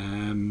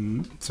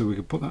 So we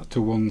can put that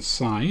to one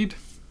side.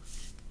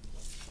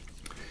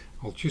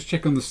 I'll just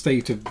check on the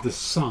state of the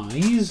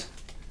size.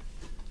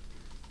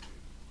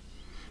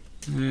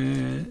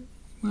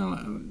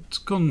 Well, it's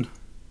gone.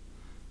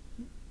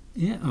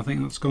 Yeah, I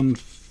think that's gone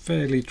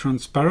fairly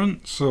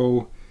transparent.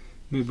 So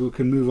maybe we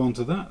can move on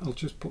to that. I'll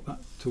just put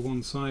that to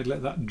one side,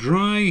 let that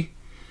dry.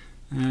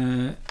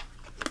 I'll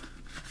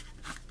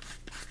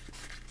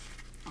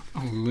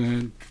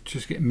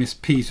just get Miss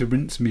P to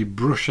rinse me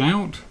brush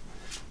out.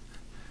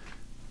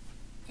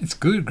 It's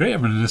good, great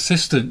having an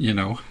assistant, you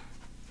know.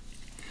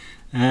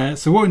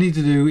 So what we need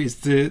to do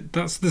is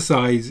that's the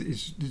size.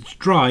 It's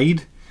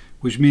dried,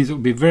 which means it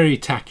will be very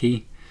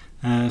tacky.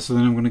 So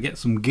then I'm going to get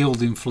some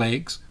gilding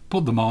flakes,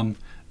 put them on,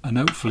 and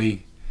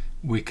hopefully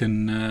we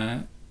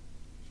can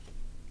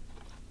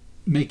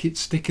make it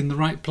stick in the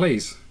right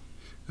place.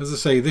 As I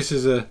say, this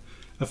is a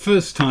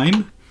first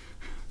time,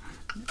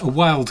 a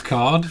wild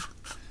card,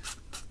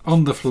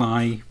 on the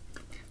fly.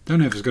 Don't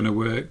know if it's going to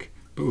work,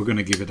 but we're going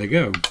to give it a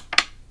go.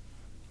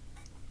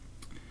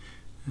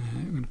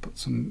 I'm going to put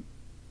some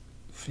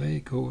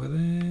flake over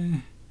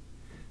there,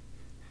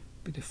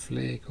 bit of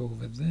flake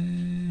over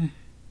there.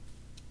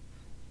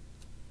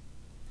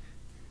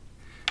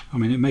 I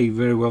mean, it may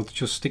very well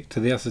just stick to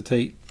the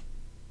acetate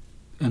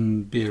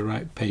and be a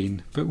right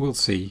pain, but we'll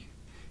see.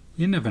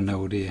 You never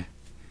know, dear.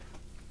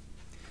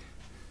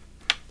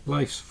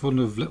 Life's full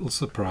of little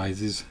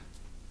surprises.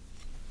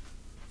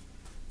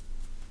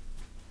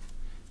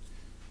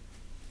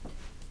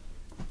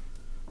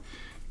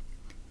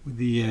 With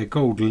the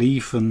gold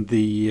leaf and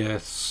the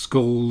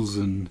skulls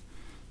and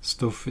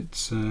stuff,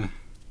 it's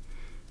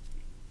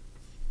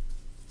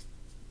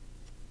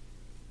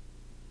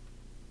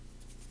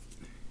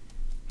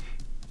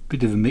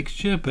bit of a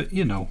mixture, but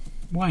you know,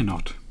 why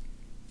not?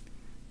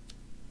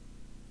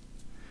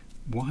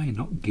 Why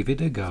not give it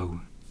a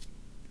go?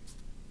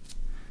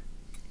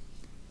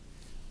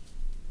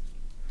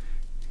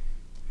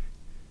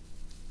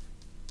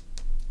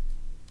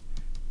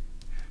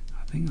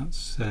 I think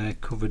that's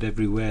covered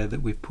everywhere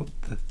that we put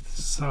the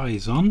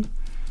size on.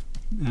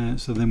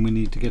 So then we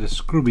need to get a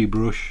scrubby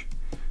brush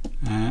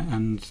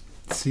and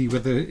see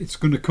whether it's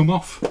going to come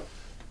off.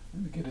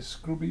 Let me get a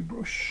scrubby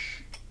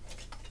brush.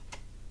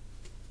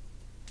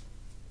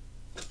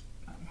 That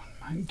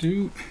one might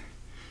do.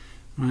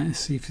 Right, let's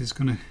see if there's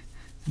going to,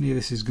 any of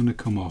this is going to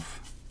come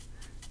off.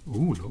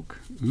 Ooh, look.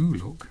 Ooh,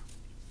 look.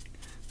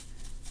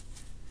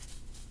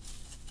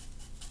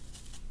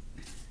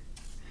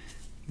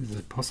 There's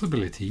a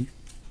possibility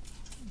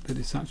that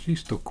it's actually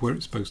stuck where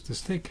it's supposed to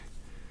stick.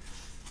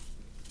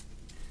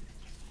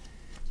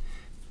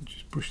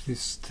 Just brush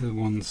this to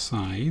one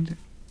side,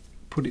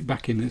 put it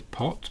back in the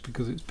pot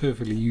because it's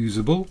perfectly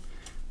usable,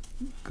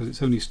 because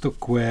it's only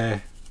stuck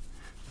where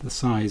the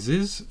size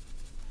is.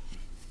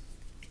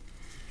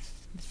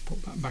 Let's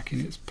put that back in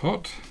its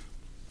pot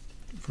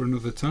for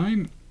another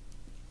time.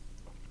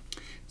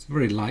 It's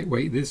very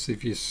lightweight, this.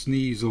 If you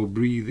sneeze or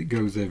breathe, it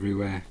goes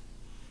everywhere.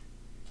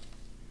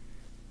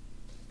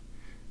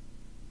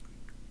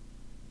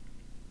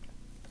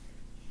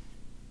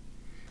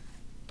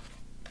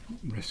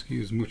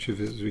 Rescue as much of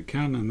it as we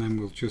can, and then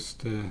we'll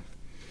just we're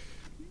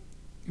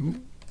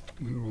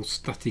all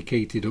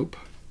staticated up.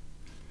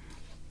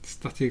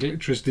 Static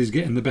electricity is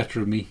getting the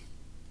better of me.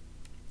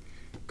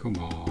 Come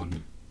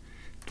on,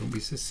 don't be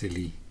so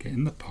silly. Get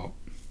in the pot.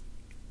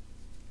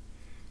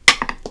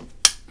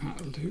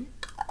 That'll do.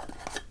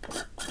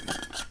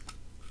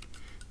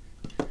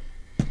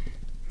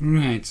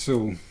 Right,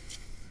 so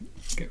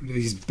get rid of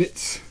these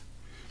bits,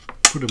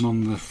 put them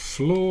on the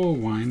floor,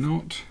 why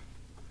not?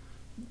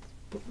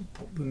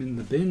 Put them in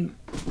the bin.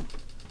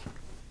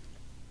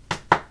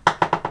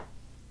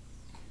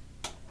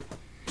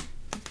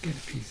 Get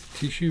a piece of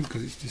tissue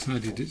because it's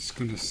decided it's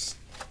going to.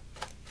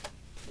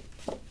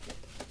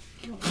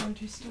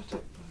 Anti-static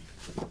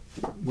bag.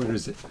 Where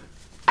is it?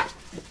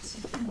 It's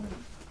in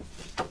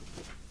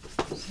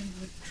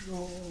the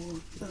drawer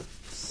that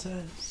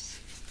says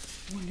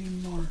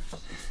William Morris.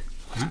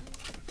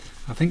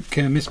 I think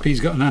Miss P's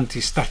got an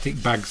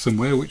anti-static bag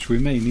somewhere which we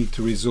may need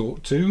to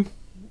resort to.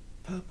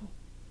 Purple.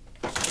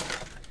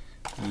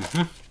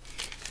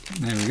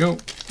 There we go.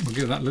 We'll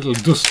give that a little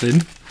dust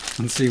in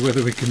and see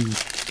whether we can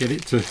get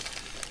it to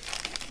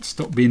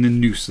stop being a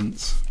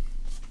nuisance.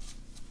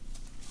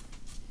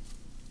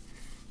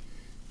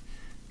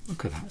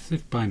 Look at that, as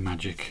if by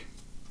magic.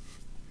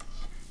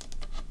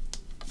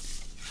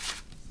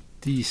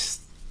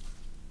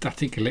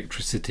 De-static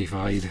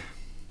electricity-fied.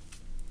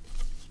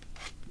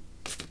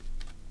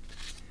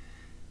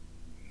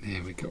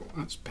 There we go,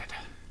 that's better.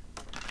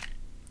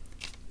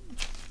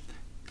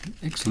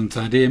 Excellent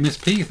idea, Miss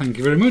P. Thank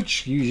you very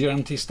much. Use your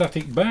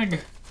anti-static bag.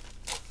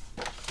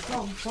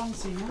 From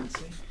Fancy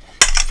Nancy.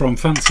 From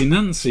Fancy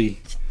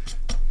Nancy.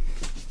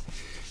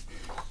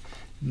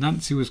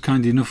 Nancy was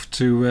kind enough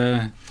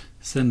to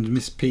send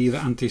Miss P the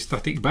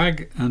anti-static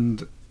bag,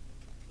 and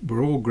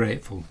we're all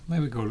grateful.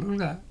 There we go. Look at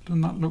that.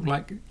 Doesn't that look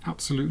like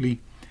absolutely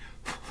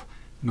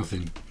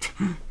nothing?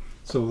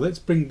 So let's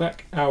bring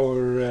back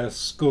our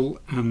skull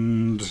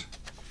and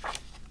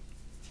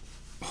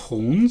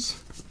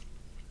horns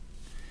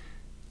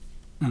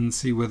and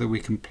see whether we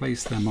can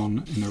place them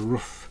on in a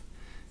rough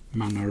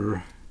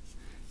manner.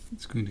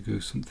 It's going to go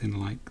something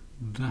like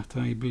that,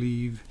 I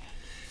believe.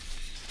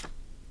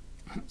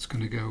 That's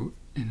going to go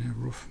in a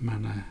rough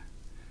manner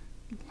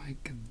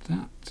like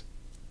that.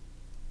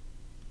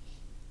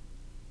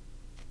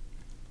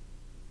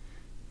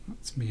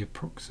 That's my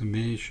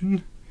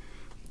approximation.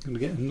 I'm going to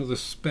get another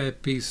spare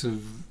piece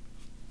of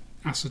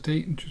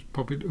acetate and just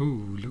pop it,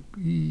 oh look,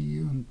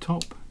 on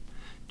top,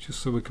 just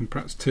so we can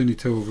perhaps turn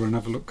it over and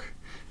have a look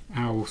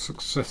how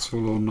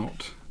successful or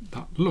not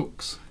that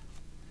looks.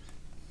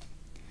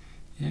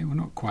 Yeah, we're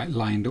not quite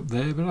lined up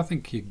there, but I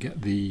think you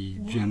get the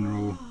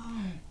general.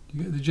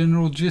 You get the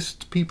general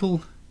gist,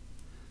 people.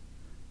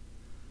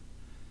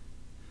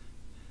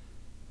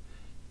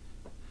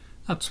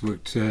 That's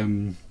worked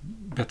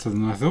better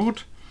than I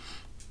thought.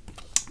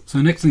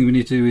 So next thing we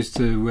need to do is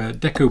to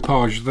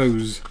decoupage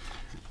those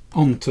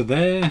onto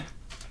there.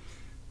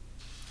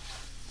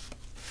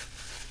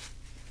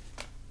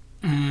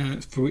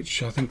 For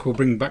which I think we'll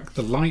bring back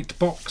the light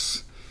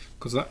box,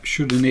 because that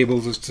should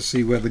enable us to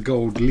see where the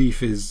gold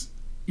leaf is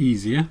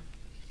easier,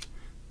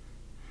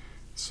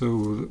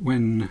 so that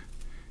when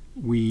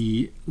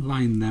we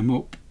line them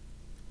up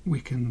we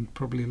can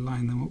probably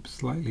line them up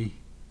slightly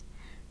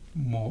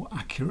more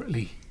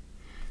accurately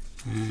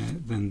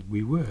than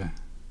we were,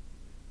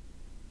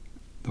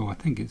 though I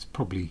think it's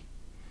probably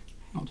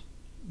not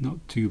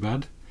too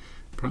bad.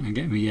 Probably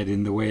getting my head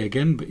in the way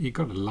again, but you've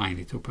got to line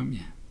it up, haven't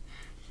you?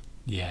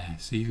 Yeah,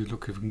 see,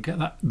 look, if we can get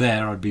that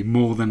there, I'd be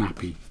more than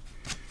happy.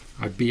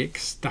 I'd be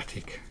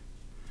ecstatic.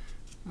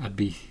 I'd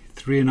be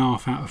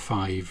 3.5 out of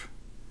 5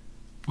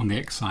 on the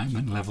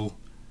excitement level.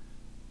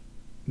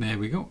 There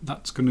we go.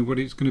 That's going to what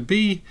it's going to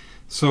be.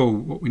 So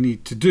what we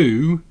need to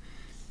do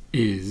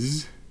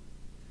is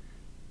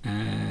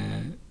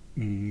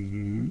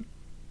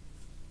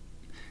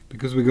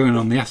because we're going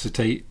on the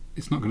acetate,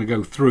 it's not going to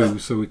go through,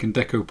 so we can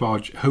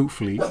decoupage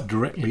hopefully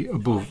directly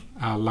above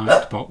our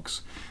light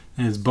box.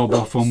 There's Bob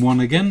off on one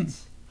again.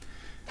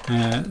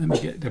 Let me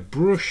get the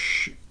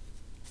brush.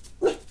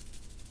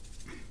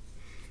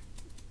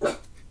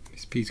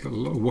 Miss P's got a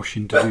lot of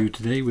washing to do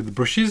today with the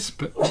brushes,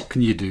 but what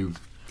can you do?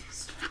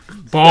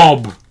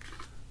 Bob!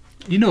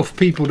 Enough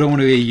people don't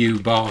want to hear you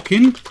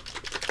barking.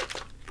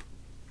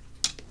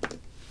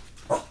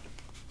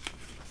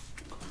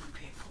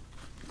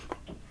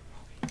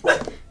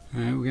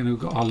 We're going to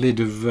got our lid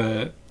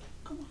of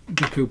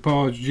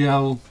decoupage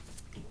gel.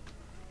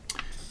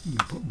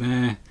 Put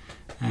there,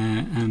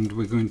 and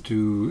we're going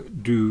to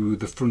do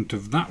the front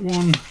of that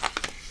one.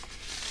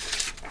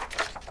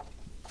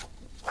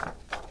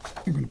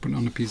 I'm going to put it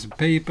on a piece of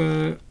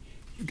paper.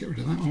 Get rid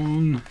of that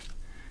one.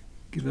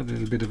 Give that a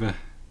little bit of a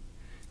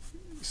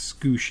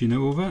scooshing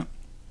over.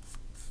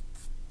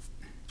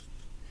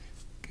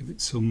 Give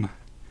it some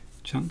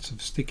chance of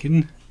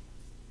sticking.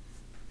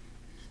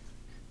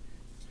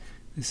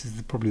 This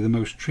is probably the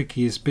most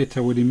trickiest bit,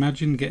 I would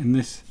imagine, getting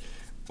this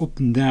up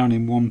and down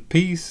in one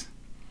piece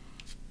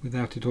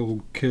without it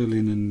all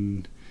curling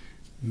and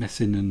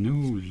messing, and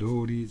oh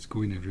lordy, it's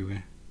going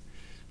everywhere.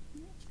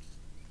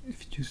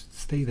 If you just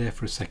stay there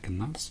for a second,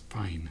 that's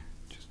fine.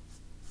 Just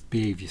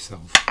behave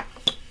yourself.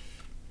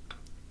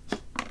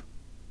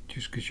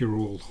 Just because you're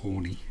all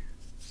horny.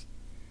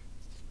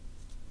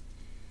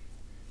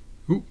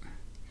 Ooh,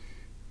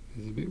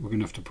 there's a bit we're going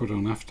to have to put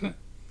on after.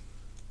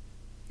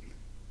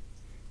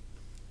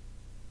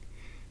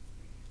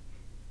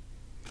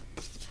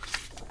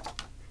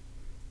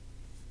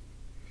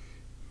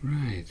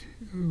 Right,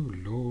 oh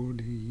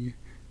lordy,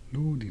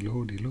 lordy,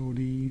 lordy,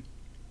 lordy.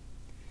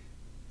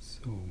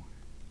 So,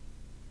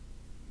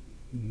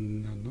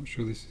 I'm not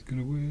sure this is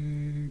going to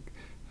work.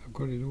 I've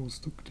got it all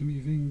stuck to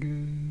my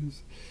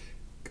fingers.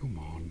 Come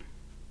on.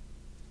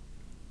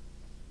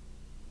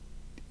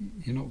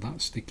 You're not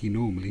that sticky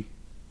normally.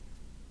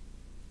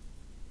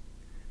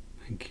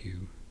 Thank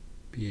you.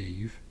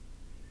 Behave.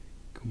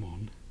 Come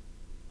on.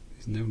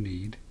 There's no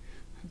need.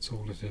 That's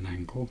all at an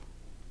angle.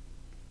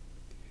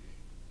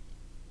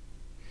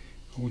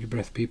 Hold your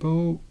breath,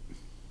 people.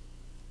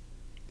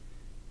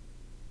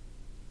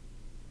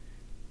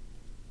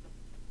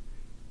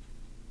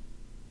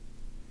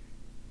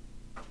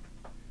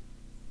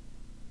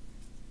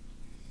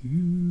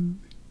 Ooh.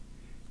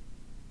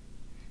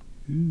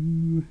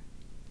 Ooh.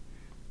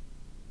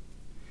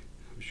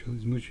 I'm sure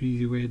there's a much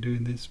easier way of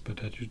doing this,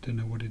 but I just don't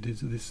know what it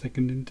is at this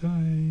second in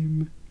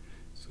time.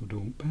 So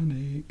don't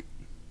panic.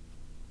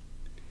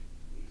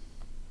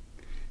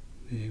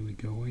 There we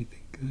go, I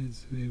think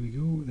that's, there we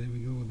go, there we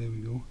go, there we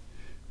go.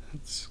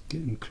 That's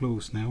getting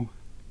close now.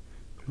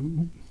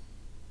 Ooh.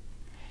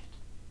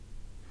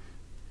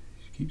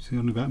 She keeps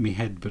saying about my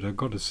head, but I've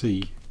got to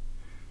see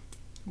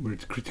we're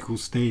at a critical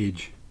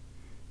stage.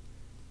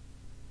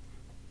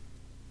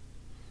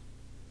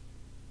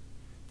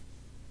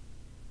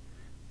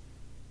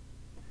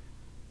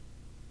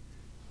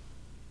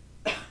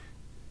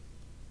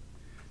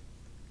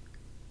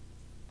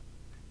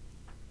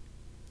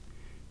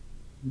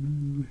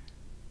 Ooh.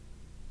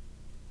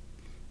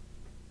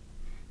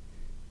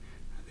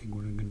 I think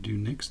what I'm going to do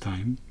next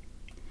time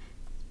is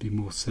be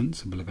more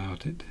sensible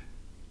about it.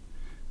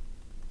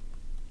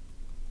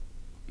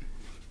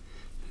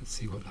 Let's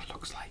see what that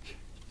looks like.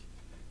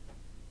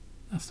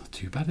 That's not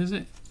too bad, is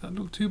it? Does that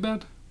look too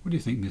bad? What do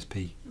you think, Miss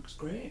P? Looks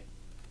great.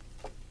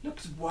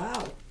 Looks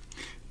wow.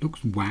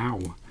 Looks wow.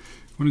 What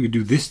I'm going to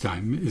do this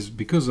time is,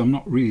 because I'm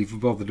not really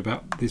bothered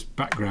about this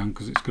background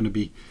because it's going to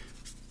be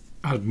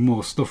add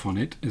more stuff on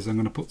it, is I'm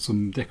going to put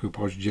some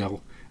decoupage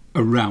gel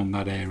around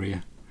that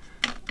area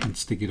and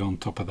stick it on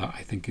top of that.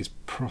 I think is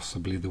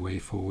possibly the way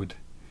forward,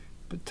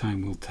 but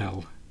time will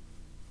tell.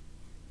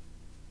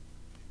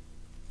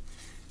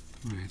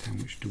 Right, how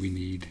much do we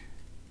need?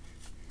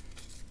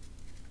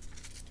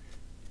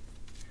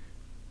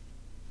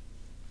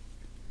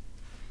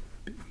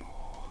 A bit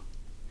more.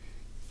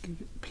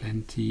 Give it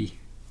plenty.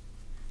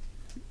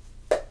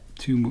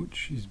 Too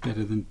much is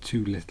better than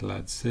too little,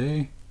 I'd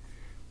say.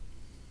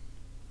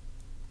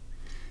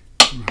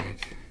 Right,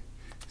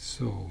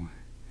 so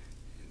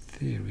in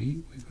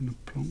theory we're going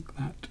to plonk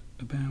that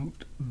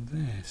about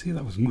there. See,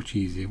 that was much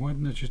easier. Why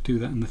didn't I just do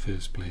that in the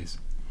first place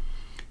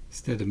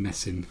instead of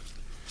messing?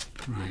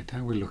 Right, how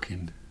are we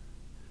looking?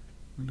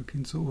 We're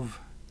looking sort of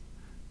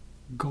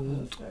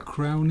gold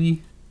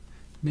crowny,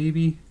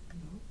 maybe.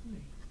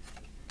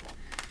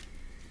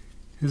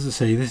 As I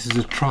say, this is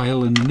a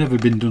trial and never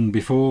been done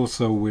before,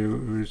 so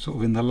we're sort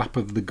of in the lap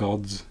of the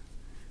gods.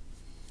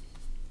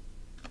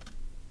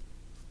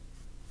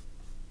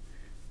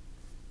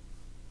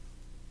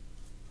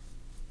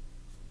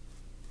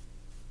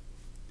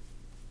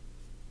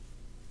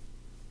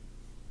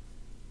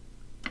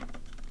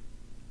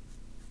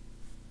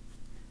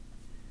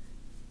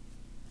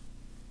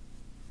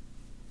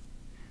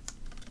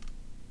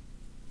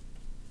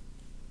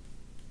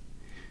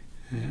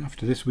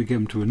 After this we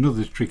get to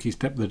another tricky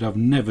step that I've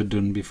never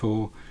done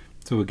before,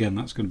 so again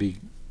that's going to be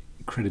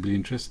incredibly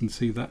interesting to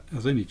see if that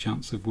has any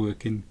chance of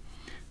working,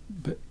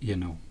 but you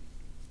know,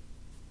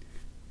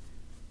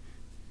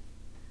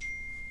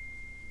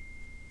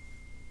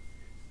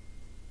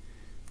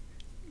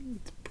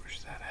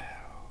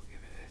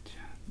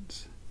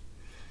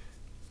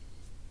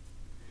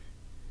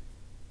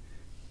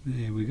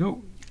 There we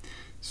go.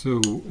 So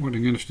what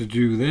I'm going to have to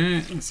do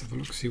there, let's have a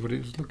look, see what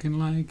it was looking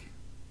like.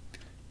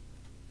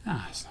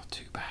 It's not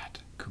too bad.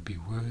 Could be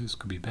worse,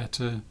 could be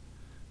better.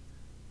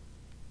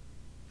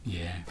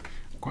 Yeah,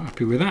 I'm quite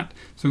happy with that.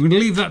 So I'm going to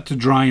leave that to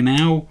dry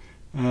now,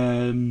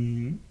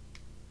 and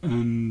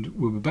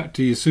we'll be back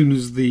to you as soon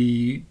as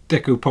the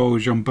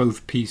decoupage on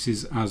both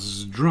pieces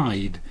has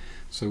dried.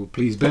 So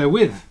please bear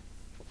with.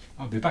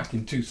 I'll be back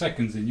in 2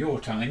 seconds in your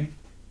time.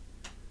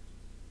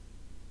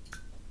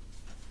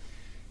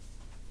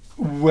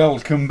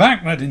 Welcome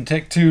back. That didn't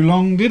take too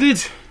long, did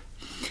it?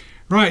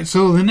 Right,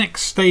 so the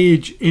next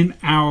stage in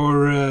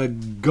our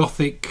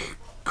gothic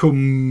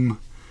cum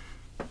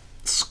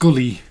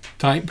Scully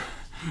type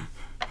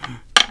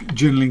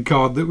journaling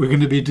card that we're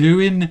going to be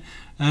doing,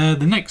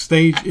 the next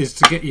stage is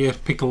to get your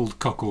pickled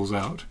cockles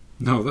out.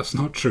 No, that's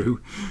not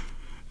true.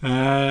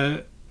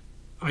 I've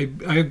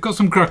got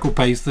some crackle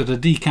paste that I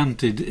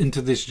decanted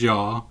into this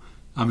jar.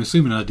 I'm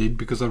assuming I did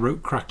because I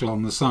wrote crackle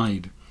on the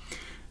side.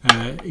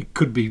 It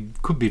could be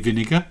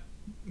vinegar,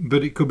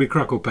 but it could be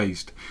crackle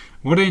paste.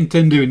 What I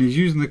intend doing is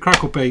using the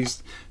crackle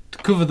paste to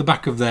cover the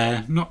back of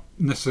there, not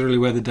necessarily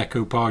where the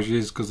decoupage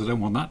is because I don't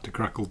want that to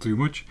crackle too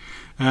much,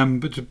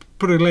 but to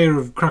put a layer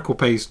of crackle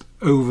paste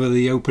over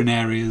the open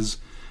areas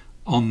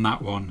on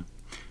that one.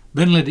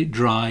 Then let it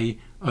dry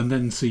and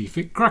then see if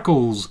it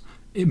crackles.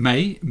 It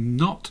may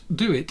not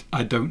do it,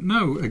 I don't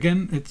know.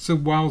 Again, it's a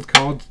wild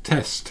card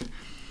test.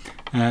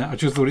 I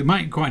just thought it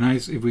might be quite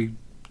nice if we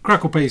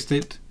crackle paste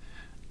it,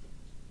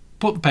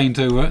 put the paint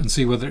over and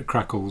see whether it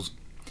crackles.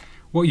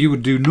 What you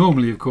would do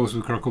normally, of course,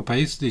 with crackle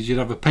paste is you'd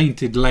have a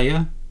painted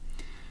layer,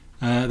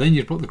 then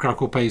you'd put the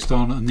crackle paste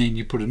on, and then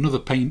you put another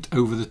paint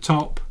over the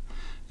top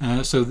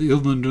so the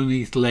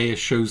underneath layer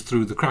shows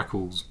through the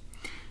crackles.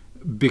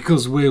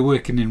 Because we're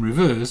working in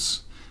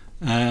reverse,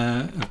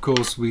 of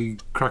course we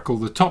crackle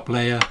the top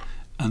layer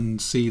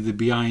and see the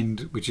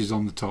behind which is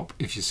on the top,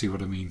 if you see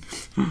what I mean.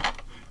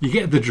 You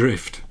get the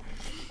drift.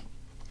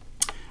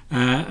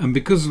 And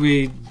because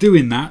we're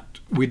doing that,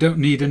 we don't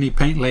need any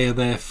paint layer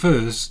there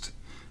first.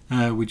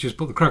 We just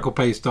put the crackle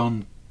paste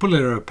on, put a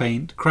layer of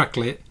paint,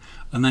 crackle it,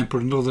 and then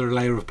put another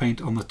layer of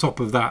paint on the top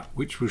of that,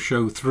 which will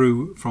show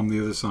through from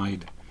the other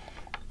side.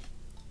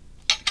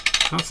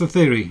 That's the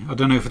theory. I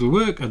don't know if it'll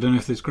work. I don't know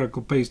if this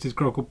crackle paste is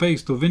crackle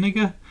paste or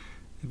vinegar.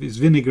 If it's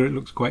vinegar, it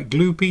looks quite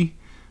gloopy,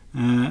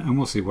 and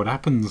we'll see what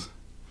happens.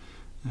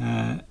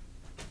 There'll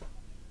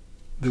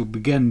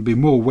again be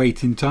more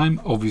waiting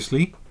time,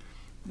 obviously,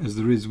 as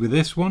there is with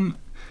this one.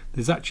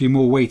 There's actually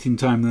more waiting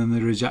time than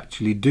there is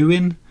actually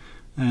doing,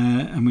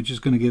 and we're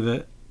just going to give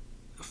a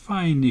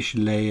fine-ish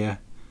layer,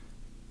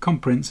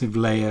 comprehensive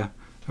layer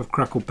of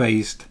crackle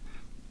paste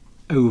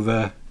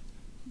over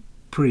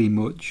pretty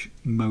much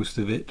most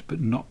of it, but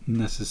not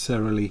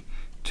necessarily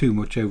too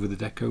much over the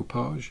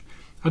decoupage.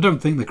 I don't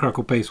think the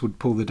crackle paste would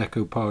pull the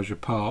decoupage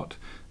apart,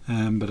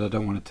 but I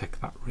don't want to take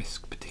that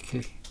risk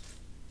particularly.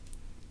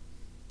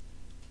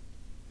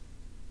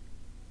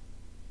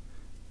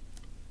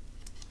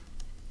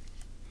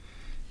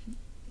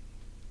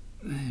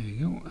 There we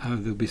go.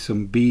 There'll be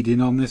some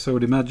beading on this, I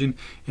would imagine.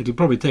 It'll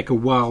probably take a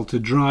while to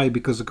dry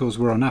because of course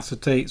we're on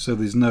acetate, so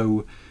there's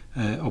no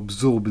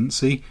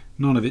absorbency.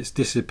 None of it's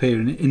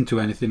disappearing into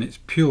anything, it's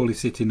purely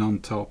sitting on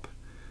top.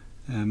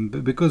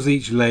 But because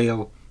each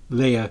layer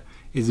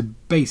is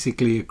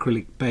basically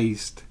acrylic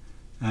based,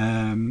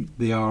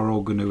 they are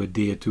all going to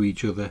adhere to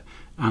each other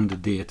and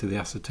adhere to the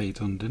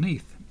acetate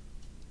underneath.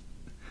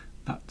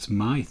 That's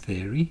my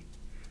theory.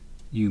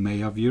 You may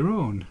have your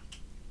own.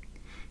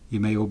 You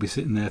may all be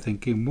sitting there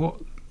thinking,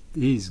 what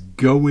is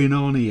going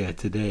on here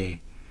today?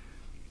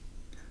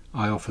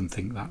 I often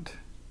think that.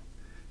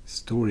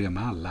 Story of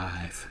my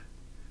life.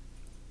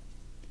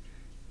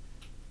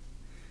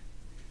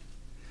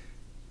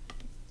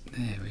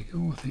 There we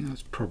go. I think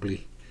that's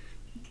probably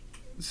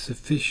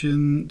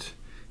sufficient.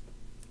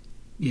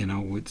 You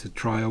know, it's a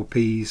trial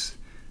piece.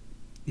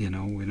 You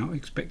know, we're not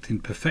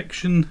expecting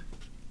perfection,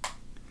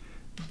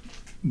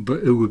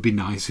 but it would be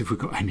nice if we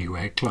got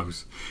anywhere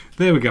close.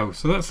 There we go.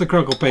 So that's the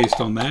crackle paste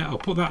on there. I'll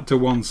put that to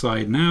one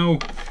side now,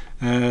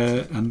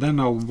 and then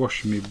I'll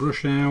wash my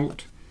brush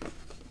out.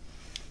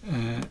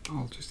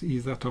 I'll just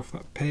ease that off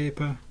that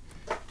paper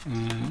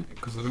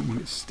because I don't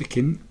want it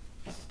sticking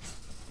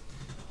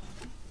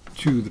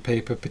to the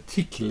paper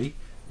particularly,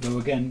 though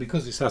again,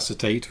 because it's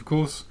acetate, of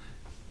course,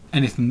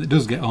 anything that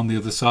does get on the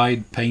other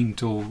side,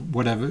 paint or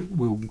whatever,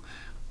 will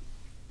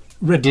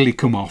readily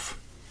come off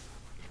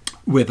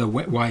with a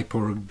wet wipe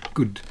or a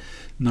good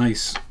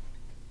nice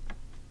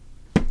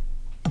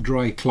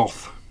dry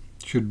cloth.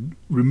 Should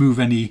remove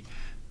any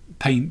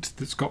paint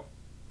that's got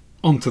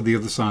onto the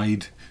other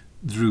side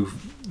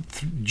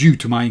due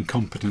to my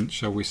incompetence,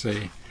 shall we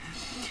say.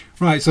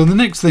 Right, so the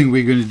next thing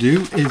we're going to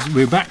do is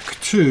we're back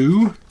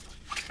to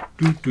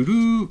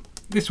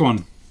this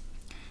one,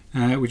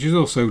 which is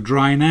also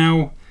dry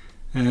now.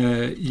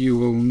 You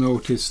will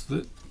notice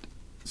that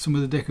some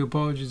of the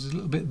decoupage is a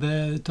little bit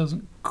there. It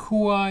doesn't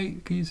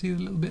quite, can you see a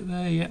little bit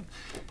there yet?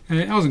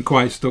 It hasn't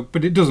quite stuck,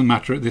 but it doesn't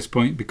matter at this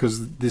point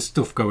because there's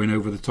stuff going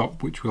over the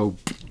top which will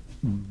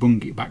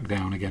bung it back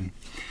down again.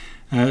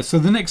 So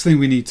the next thing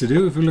we need to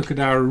do, if we look at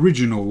our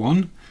original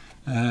one,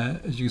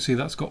 as you can see,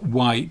 that's got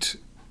white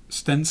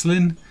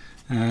stenciling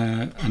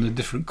and a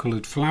different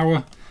coloured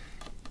flower.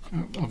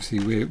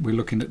 Obviously we're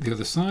looking at the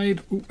other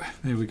side. Ooh,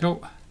 there we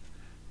go.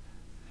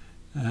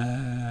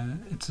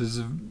 It's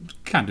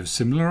kind of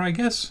similar, I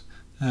guess.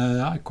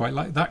 I quite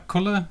like that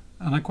colour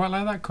and I quite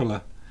like that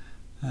colour,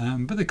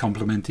 but they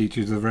complement each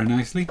other very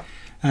nicely.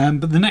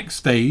 But the next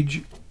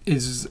stage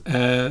is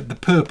the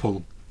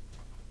purple.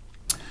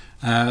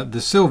 The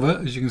silver,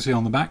 as you can see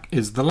on the back,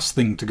 is the last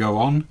thing to go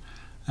on.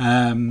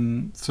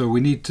 So we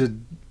need to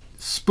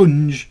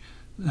sponge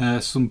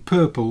some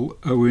purple,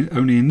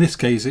 only in this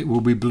case it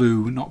will be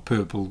blue, not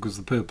purple, because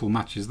the purple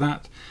matches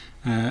that,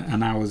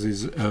 and ours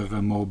is of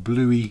a more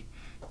bluey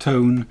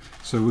tone.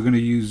 So we're going to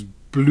use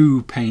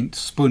blue paint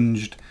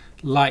sponged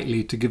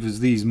lightly to give us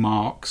these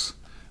marks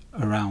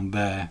around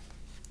there.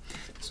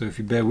 So if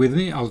you bear with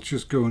me, I'll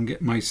just go and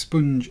get my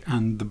sponge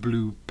and the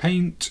blue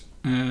paint.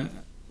 I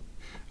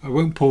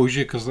won't pause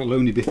you because it'll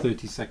only be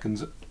 30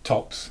 seconds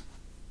tops.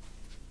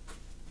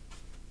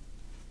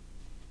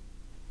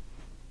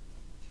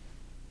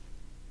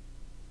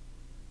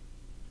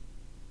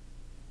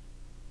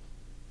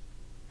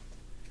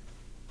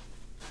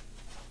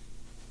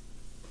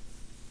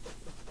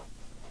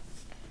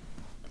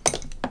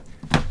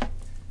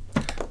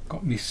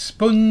 Got me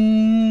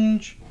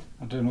sponge.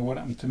 I don't know what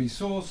happened to me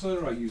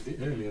saucer. I used it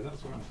earlier,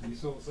 that's what happened to me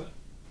saucer.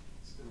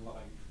 It's still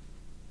alive.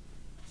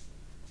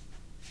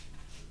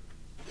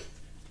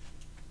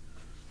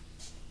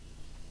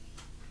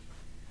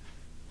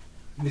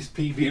 Miss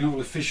P being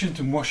all efficient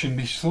and washing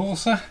my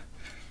saucer.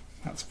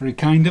 That's very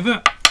kind of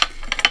her.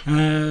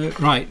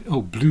 Right,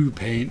 oh, blue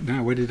paint.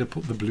 Now, where did I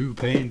put the blue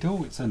paint?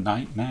 Oh, it's a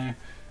nightmare.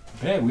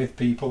 Bear with,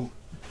 people.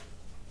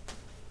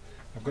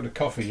 I've got a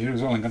coffee here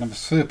as well. I'm going to have a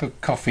slurp of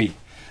coffee.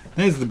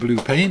 There's the blue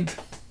paint.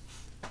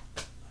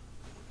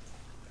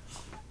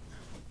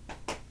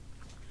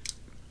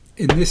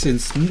 In this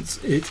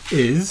instance, it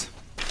is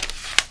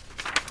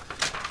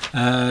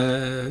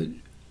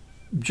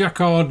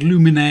Jacquard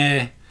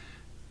Luminaire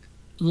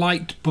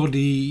light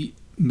body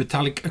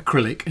metallic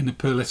acrylic in a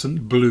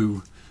pearlescent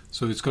blue.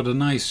 So it's got a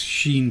nice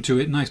sheen to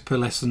it, nice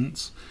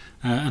pearlescence,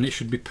 and it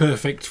should be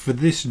perfect for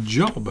this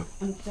job.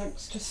 And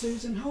thanks to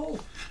Susan Hall.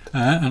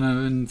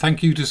 And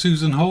thank you to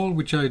Susan Hall,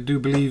 which I do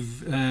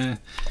believe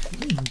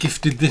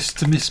gifted this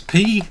to Miss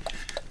P.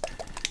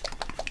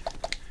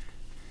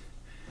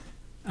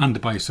 And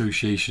by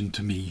association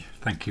to me.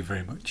 Thank you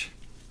very much.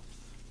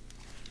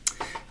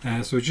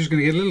 So we're just going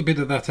to get a little bit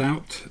of that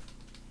out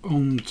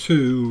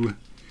onto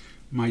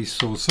my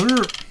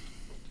saucer.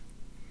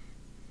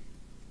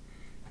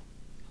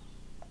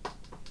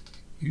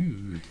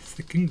 Ooh,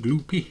 thick and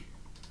gloopy.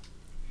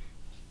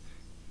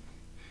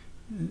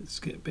 Let's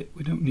get a bit.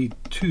 We don't need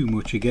too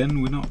much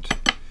again. We're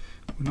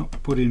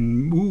not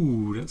putting.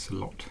 Ooh, that's a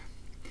lot.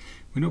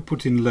 We're not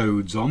putting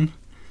loads on,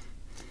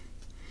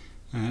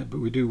 but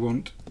we do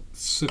want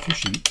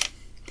sufficient.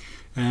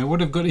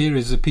 What I've got here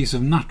is a piece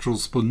of natural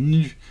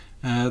sponge.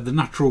 The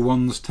natural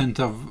ones tend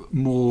to have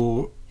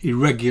more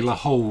irregular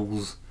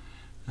holes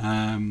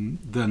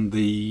than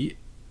the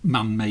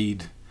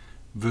man-made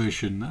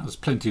version. That has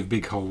plenty of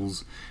big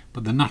holes,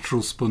 but the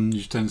natural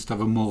sponge tends to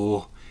have a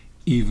more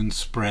even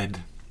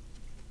spread.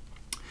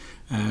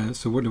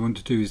 So what I want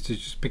to do is to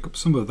just pick up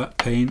some of that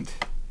paint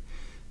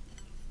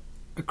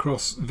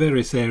across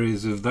various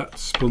areas of that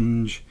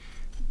sponge,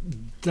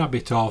 dab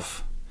it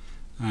off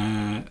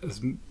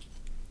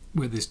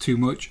where there's too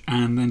much,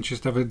 and then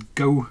just have a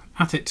go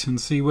at it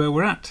and see where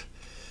we're at.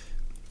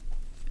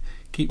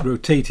 Keep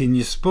rotating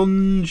your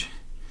sponge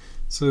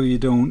so you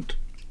don't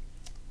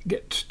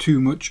get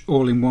too much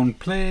all in one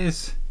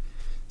place.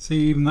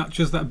 See, even that,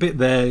 just that bit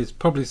there is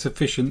probably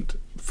sufficient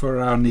for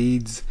our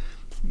needs,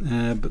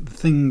 but the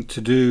thing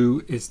to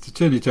do is to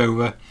turn it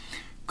over,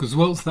 because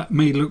whilst that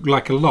may look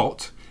like a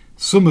lot,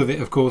 some of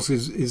it of course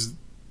is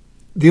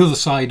the other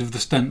side of the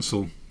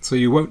stencil, so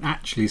you won't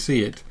actually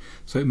see it,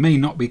 so it may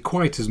not be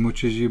quite as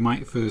much as you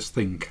might first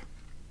think.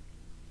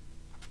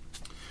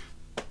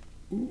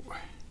 Ooh.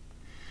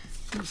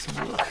 Let's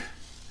have a look.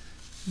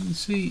 You can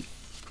see,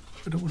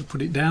 I don't want to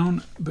put it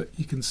down, but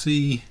you can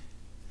see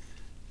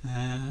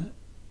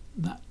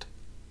that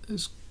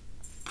is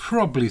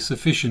probably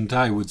sufficient,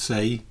 I would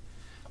say.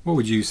 What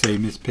would you say,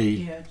 Miss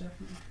P? Yeah,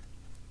 definitely.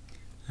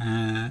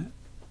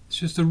 It's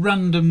just a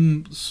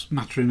random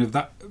smattering of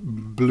that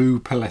blue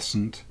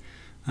pearlescent,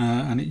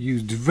 and it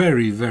used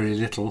very, very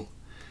little.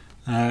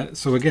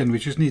 So again, we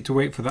just need to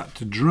wait for that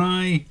to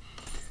dry.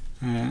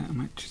 I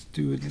might just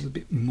do a little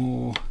bit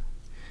more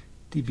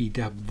dibby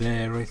dab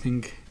there, I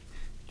think,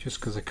 just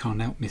because I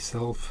can't help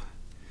myself.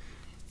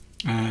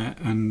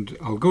 And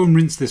I'll go and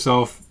rinse this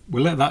off.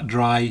 We'll let that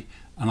dry,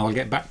 and I'll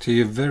get back to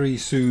you very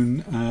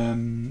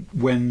soon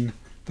when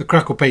the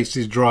crackle paste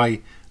is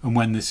dry and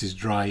when this is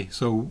dry.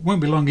 So won't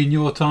be long in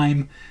your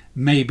time,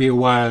 maybe a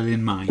while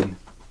in mine.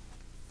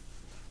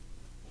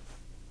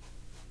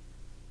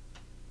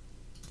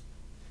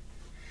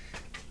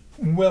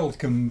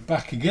 Welcome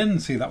back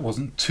again. See, that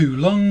wasn't too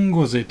long,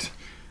 was it?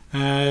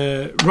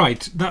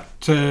 Right, that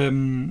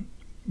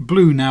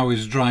blue now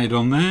is dried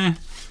on there.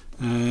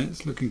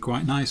 It's looking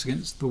quite nice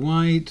against the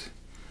white.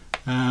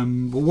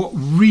 But what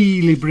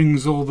really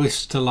brings all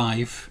this to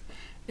life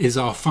is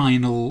our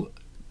final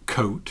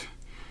coat.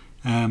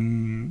 A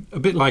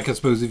bit like, I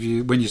suppose,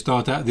 when you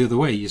start out the other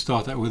way, you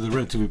start out with a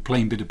relatively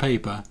plain bit of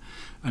paper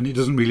and it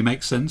doesn't really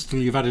make sense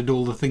till you've added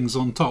all the things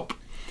on top.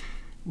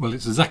 Well,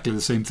 it's exactly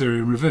the same theory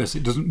in reverse.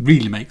 It doesn't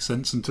really make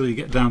sense until you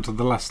get down to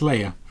the last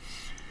layer.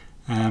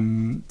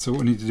 So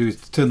what we need to do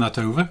is to turn that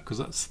over, because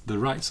that's the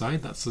right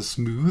side, that's the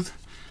smooth,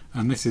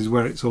 and this is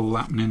where it's all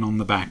happening on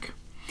the back.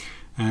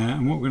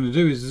 And what we're going to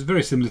do is a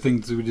very similar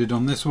thing to we did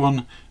on this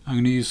one. I'm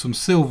going to use some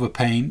silver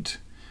paint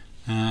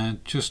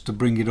just to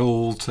bring it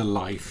all to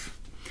life.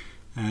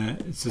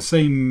 It's the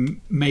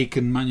same make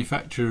and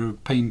manufacturer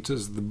of paint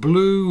as the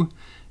blue.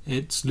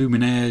 It's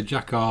Luminaire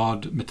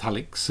Jacquard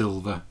Metallic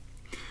Silver.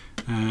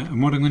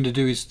 And what I'm going to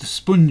do is to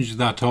sponge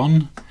that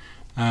on,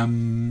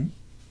 and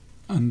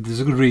there's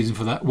a good reason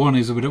for that. One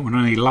is that we don't want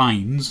any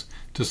lines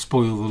to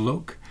spoil the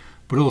look,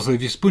 but also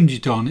if you sponge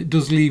it on, it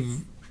does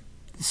leave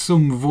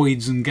some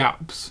voids and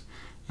gaps,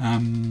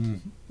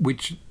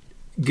 which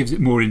gives it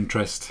more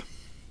interest.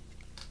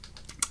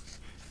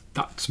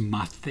 That's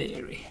my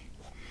theory.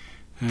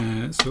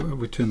 So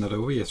we turn that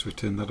over. Yes, we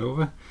turn that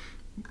over.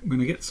 I'm going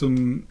to get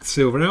some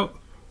silver out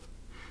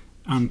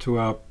onto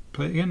our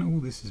plate again. Oh,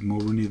 this is more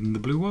runny than the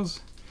blue was.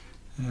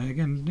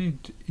 Again,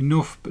 need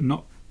enough but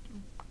not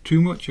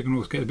too much. I can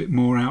always get a bit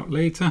more out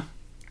later.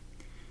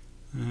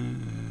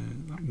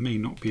 That may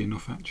not be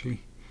enough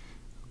actually.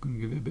 I'm going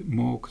to give it a bit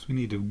more because we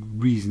need a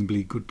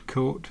reasonably good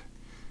coat.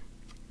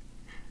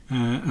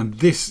 And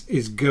this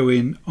is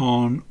going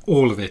on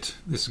all of it.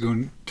 This is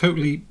going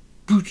totally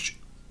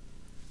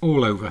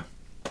all over.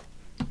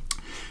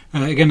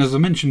 Again, as I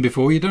mentioned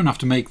before, you don't have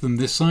to make them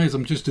this size.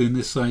 I'm just doing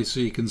this size so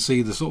you can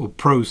see the sort of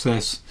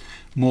process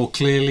more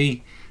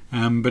clearly.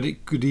 But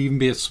it could even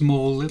be a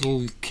small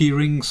little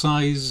keyring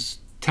size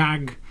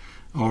tag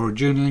or a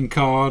journaling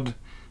card.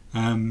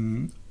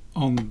 On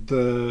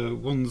the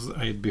ones that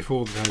I had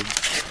before that I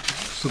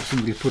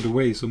subsequently put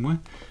away somewhere.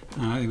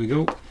 Here we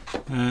go.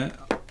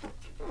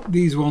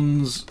 These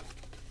ones,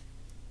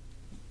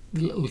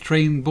 the little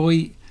train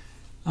boy,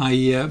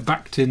 I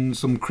backed in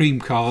some cream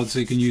cards so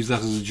you can use that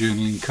as a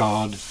journaling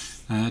card.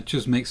 It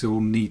just makes it all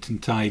neat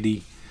and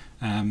tidy.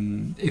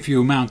 If you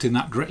were mounting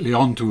that directly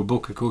onto a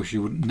book, of course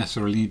you wouldn't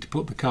necessarily need to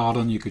put the card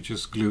on, you could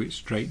just glue it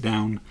straight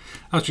down.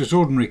 That's just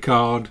ordinary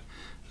card,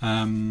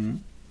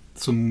 some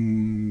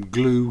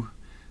glue,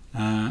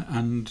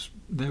 and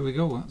there we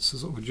go. That's a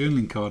sort of a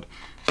journaling card.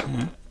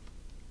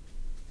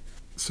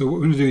 So what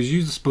we're going to do is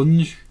use a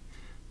sponge,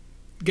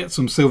 get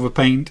some silver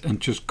paint and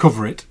just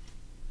cover it.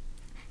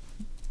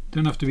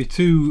 Don't have to be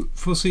too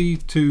fussy,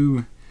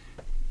 too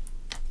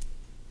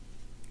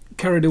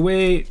carried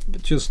away,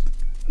 but just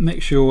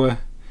make sure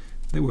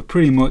that we're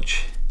pretty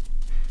much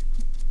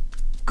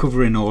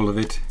covering all of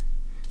it,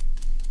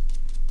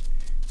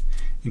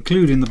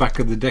 including the back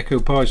of the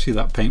decoupage. See,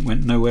 that paint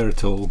went nowhere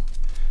at all.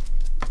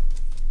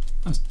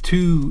 That's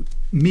too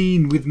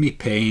mean with me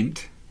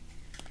paint.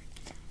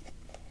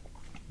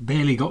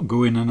 Barely got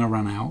going and I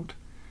ran out.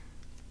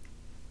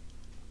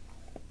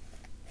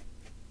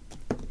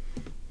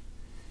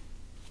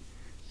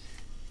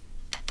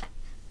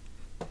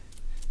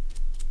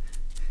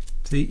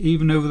 See,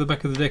 even over the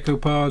back of the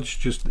decoupage,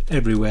 just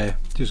everywhere,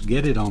 just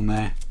get it on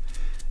there.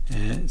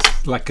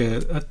 It's like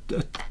a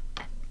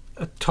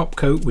top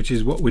coat, which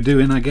is what we're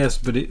doing, I guess,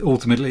 but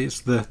ultimately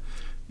it's the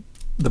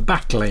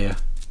back layer.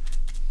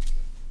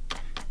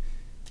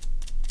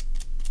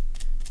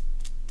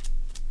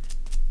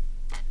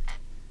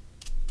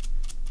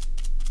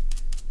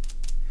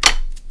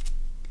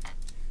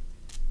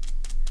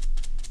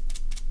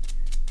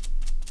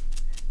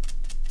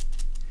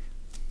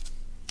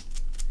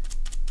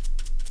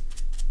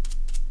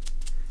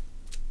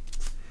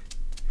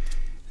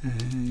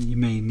 You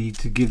may need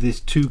to give this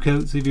 2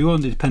 coats if you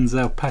want. It depends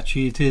how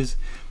patchy it is.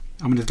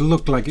 I mean, it'll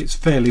look like it's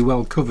fairly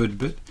well covered,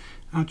 but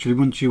actually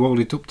once you hold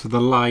it up to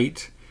the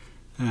light,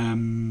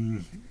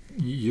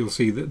 you'll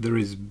see that there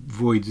is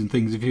voids and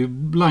things. If you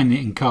line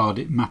it in card,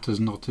 it matters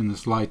not in the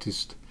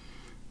slightest,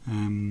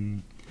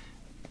 and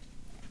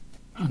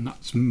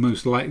that's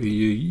most likely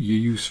your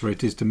use for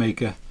it is to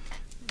make a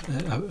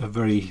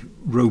very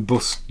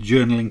robust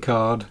journaling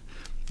card.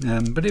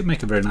 But it'd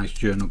make a very nice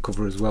journal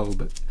cover as well.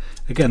 But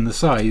again, the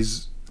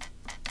size,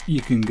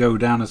 you can go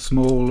down as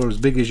small or as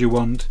big as you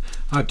want.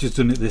 I've just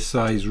done it this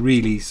size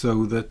really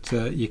so that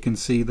you can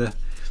see the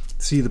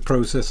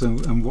process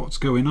and what's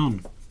going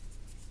on.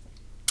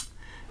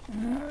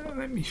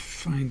 Let me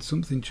find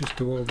something just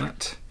to hold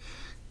that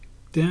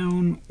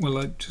down while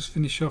I just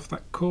finish off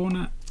that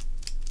corner.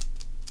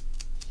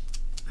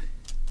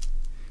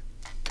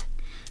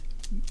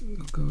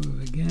 I'll go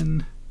over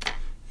again.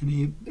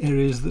 Any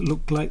areas that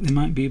look like they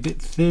might be a bit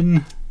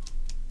thin.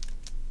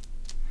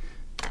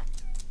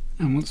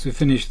 And once we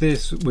finish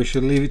this, we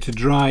shall leave it to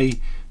dry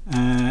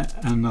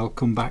and I'll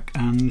come back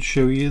and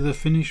show you the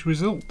finished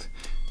result.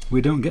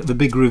 We don't get the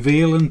big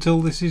reveal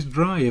until this is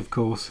dry, of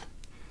course.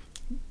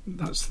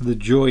 That's the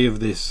joy of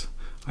this.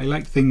 I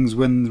like things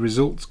when the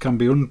results can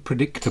be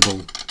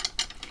unpredictable.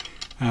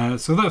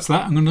 So that's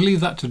that. I'm going to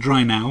leave that to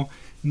dry now.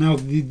 Now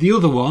the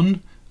other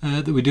one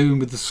that we're doing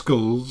with the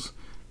skulls,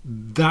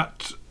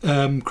 that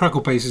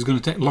crackle paste is going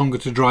to take longer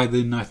to dry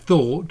than I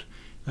thought,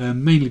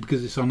 mainly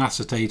because it's on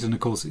acetate and of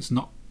course it's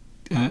not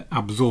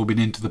absorbing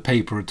into the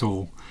paper at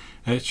all.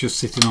 It's just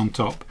sitting on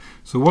top.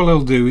 So what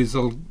I'll do is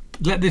I'll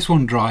let this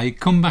one dry,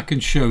 come back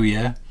and show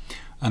you,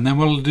 and then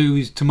what I'll do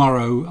is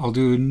tomorrow I'll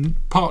do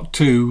part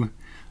 2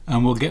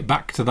 and we'll get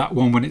back to that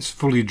one when it's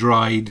fully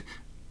dried,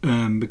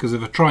 because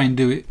if I try and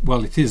do it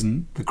while it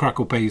isn't, the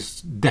crackle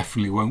paste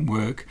definitely won't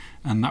work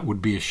and that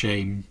would be a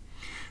shame.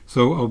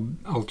 So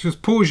I'll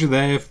just pause you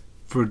there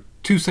for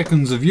 2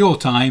 seconds of your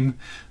time,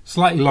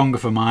 slightly longer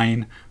for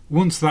mine.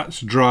 Once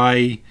that's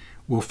dry,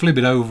 we'll flip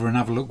it over and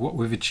have a look what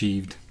we've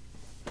achieved.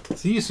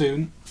 See you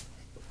soon.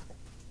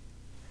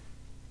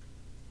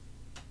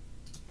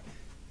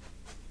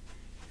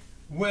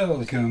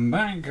 Welcome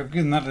back. I've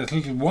given that a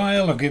little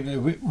while. I've given it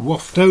a bit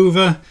waft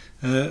over.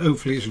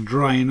 Hopefully it's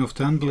dry enough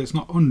to handle. It's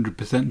not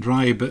 100%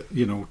 dry, but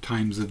you know,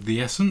 time's of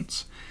the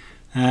essence.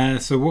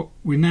 So what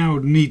we now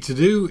need to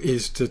do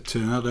is to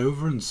turn that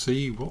over and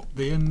see what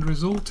the end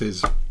result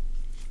is.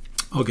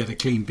 I'll get a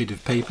clean bit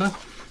of paper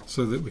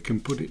so that we can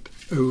put it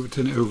over,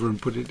 turn it over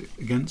and put it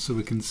against so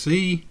we can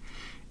see.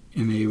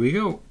 And here we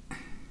go.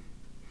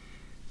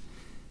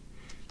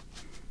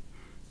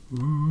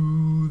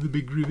 Ooh, the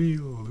big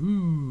reveal.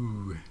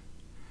 Ooh.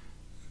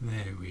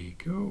 There we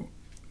go.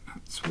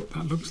 That's what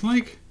that looks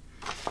like.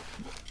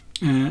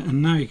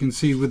 And now you can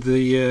see with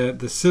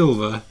the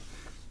silver,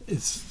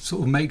 it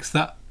sort of makes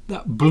that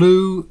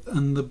blue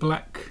and the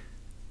black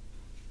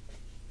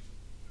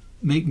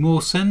make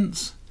more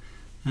sense.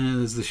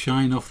 There's the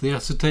shine off the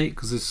acetate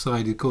because this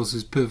side of course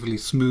is perfectly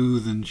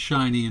smooth and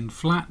shiny and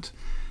flat,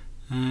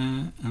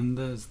 and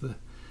there's the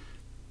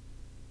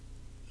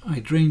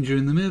hydrangea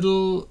in the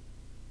middle,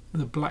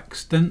 the black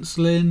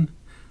stenciling,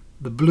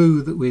 the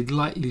blue that we'd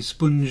lightly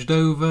sponged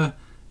over,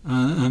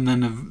 and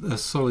then a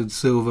solid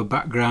silver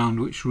background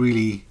which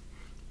really,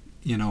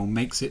 you know,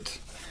 makes it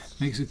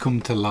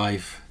come to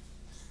life,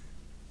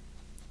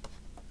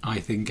 I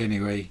think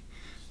anyway.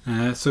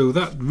 So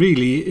that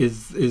really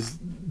is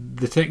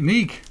the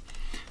technique.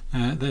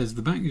 There's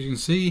the back, as you can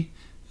see.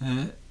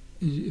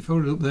 If I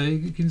hold it up there,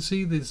 you can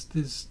see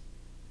there's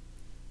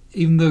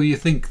even though you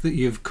think that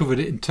you've covered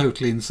it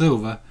totally in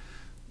silver,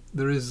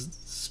 there is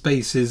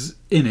spaces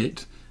in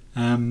it,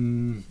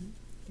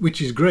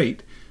 which is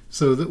great.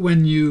 So that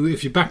when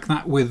if you back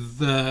that with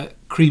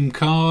cream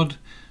card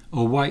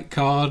or white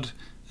card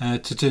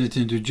to turn it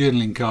into a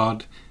journaling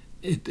card,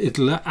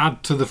 it'll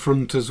add to the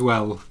front as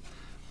well.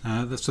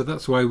 So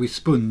that's why we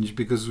sponge,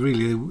 because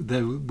really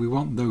we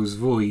want those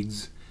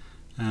voids,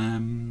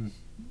 because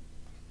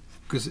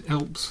it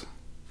helps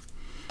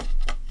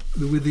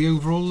with the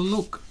overall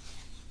look.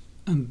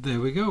 And there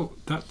we go.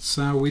 That's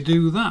how we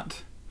do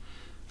that,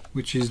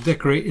 which is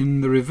decorating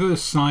the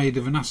reverse side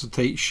of an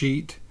acetate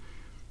sheet.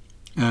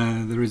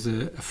 There is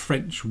a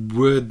French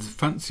word,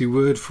 fancy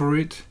word for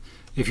it,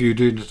 if you're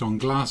doing it on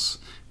glass,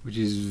 which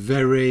is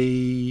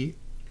Verre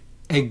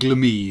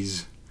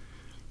églomisé.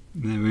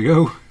 There we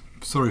go.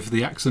 Sorry for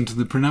the accent and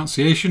the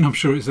pronunciation. I'm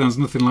sure it sounds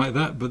nothing like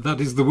that, but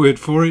that is the word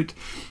for it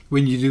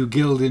when you do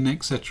gilding,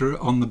 etc.,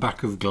 on the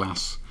back of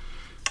glass.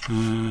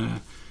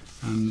 And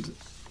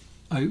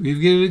we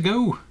give it a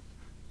go.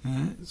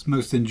 It's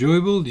most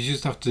enjoyable. You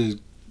just have to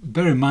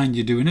bear in mind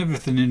you're doing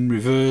everything in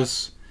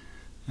reverse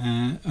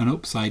and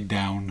upside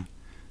down,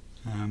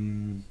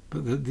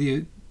 but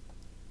the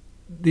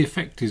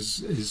effect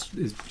is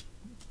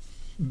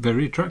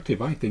very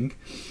attractive, I think.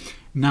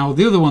 Now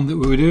the other one that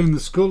we were doing, the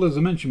skull, as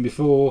I mentioned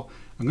before,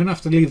 I'm going to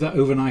have to leave that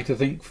overnight, I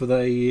think, for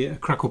the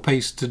crackle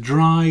paste to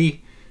dry.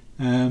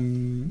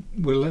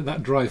 We'll let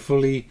that dry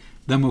fully,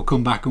 then we'll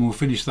come back and we'll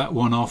finish that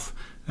one off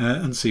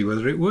and see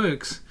whether it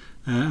works.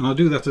 And I'll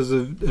do that as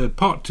a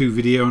part 2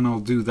 video, and I'll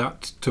do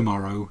that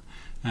tomorrow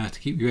to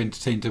keep you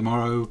entertained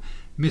tomorrow.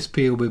 Miss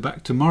P will be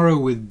back tomorrow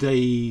with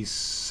day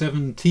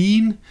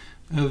 17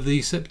 of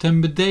the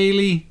September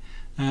daily,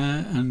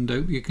 and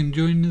hope you can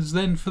join us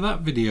then for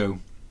that video.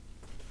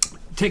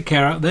 Take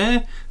care out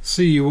there,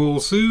 see you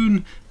all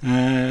soon,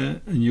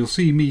 and you'll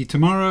see me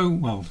tomorrow,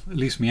 well, at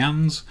least me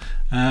hands,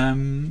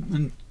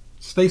 and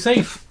stay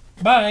safe.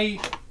 Bye.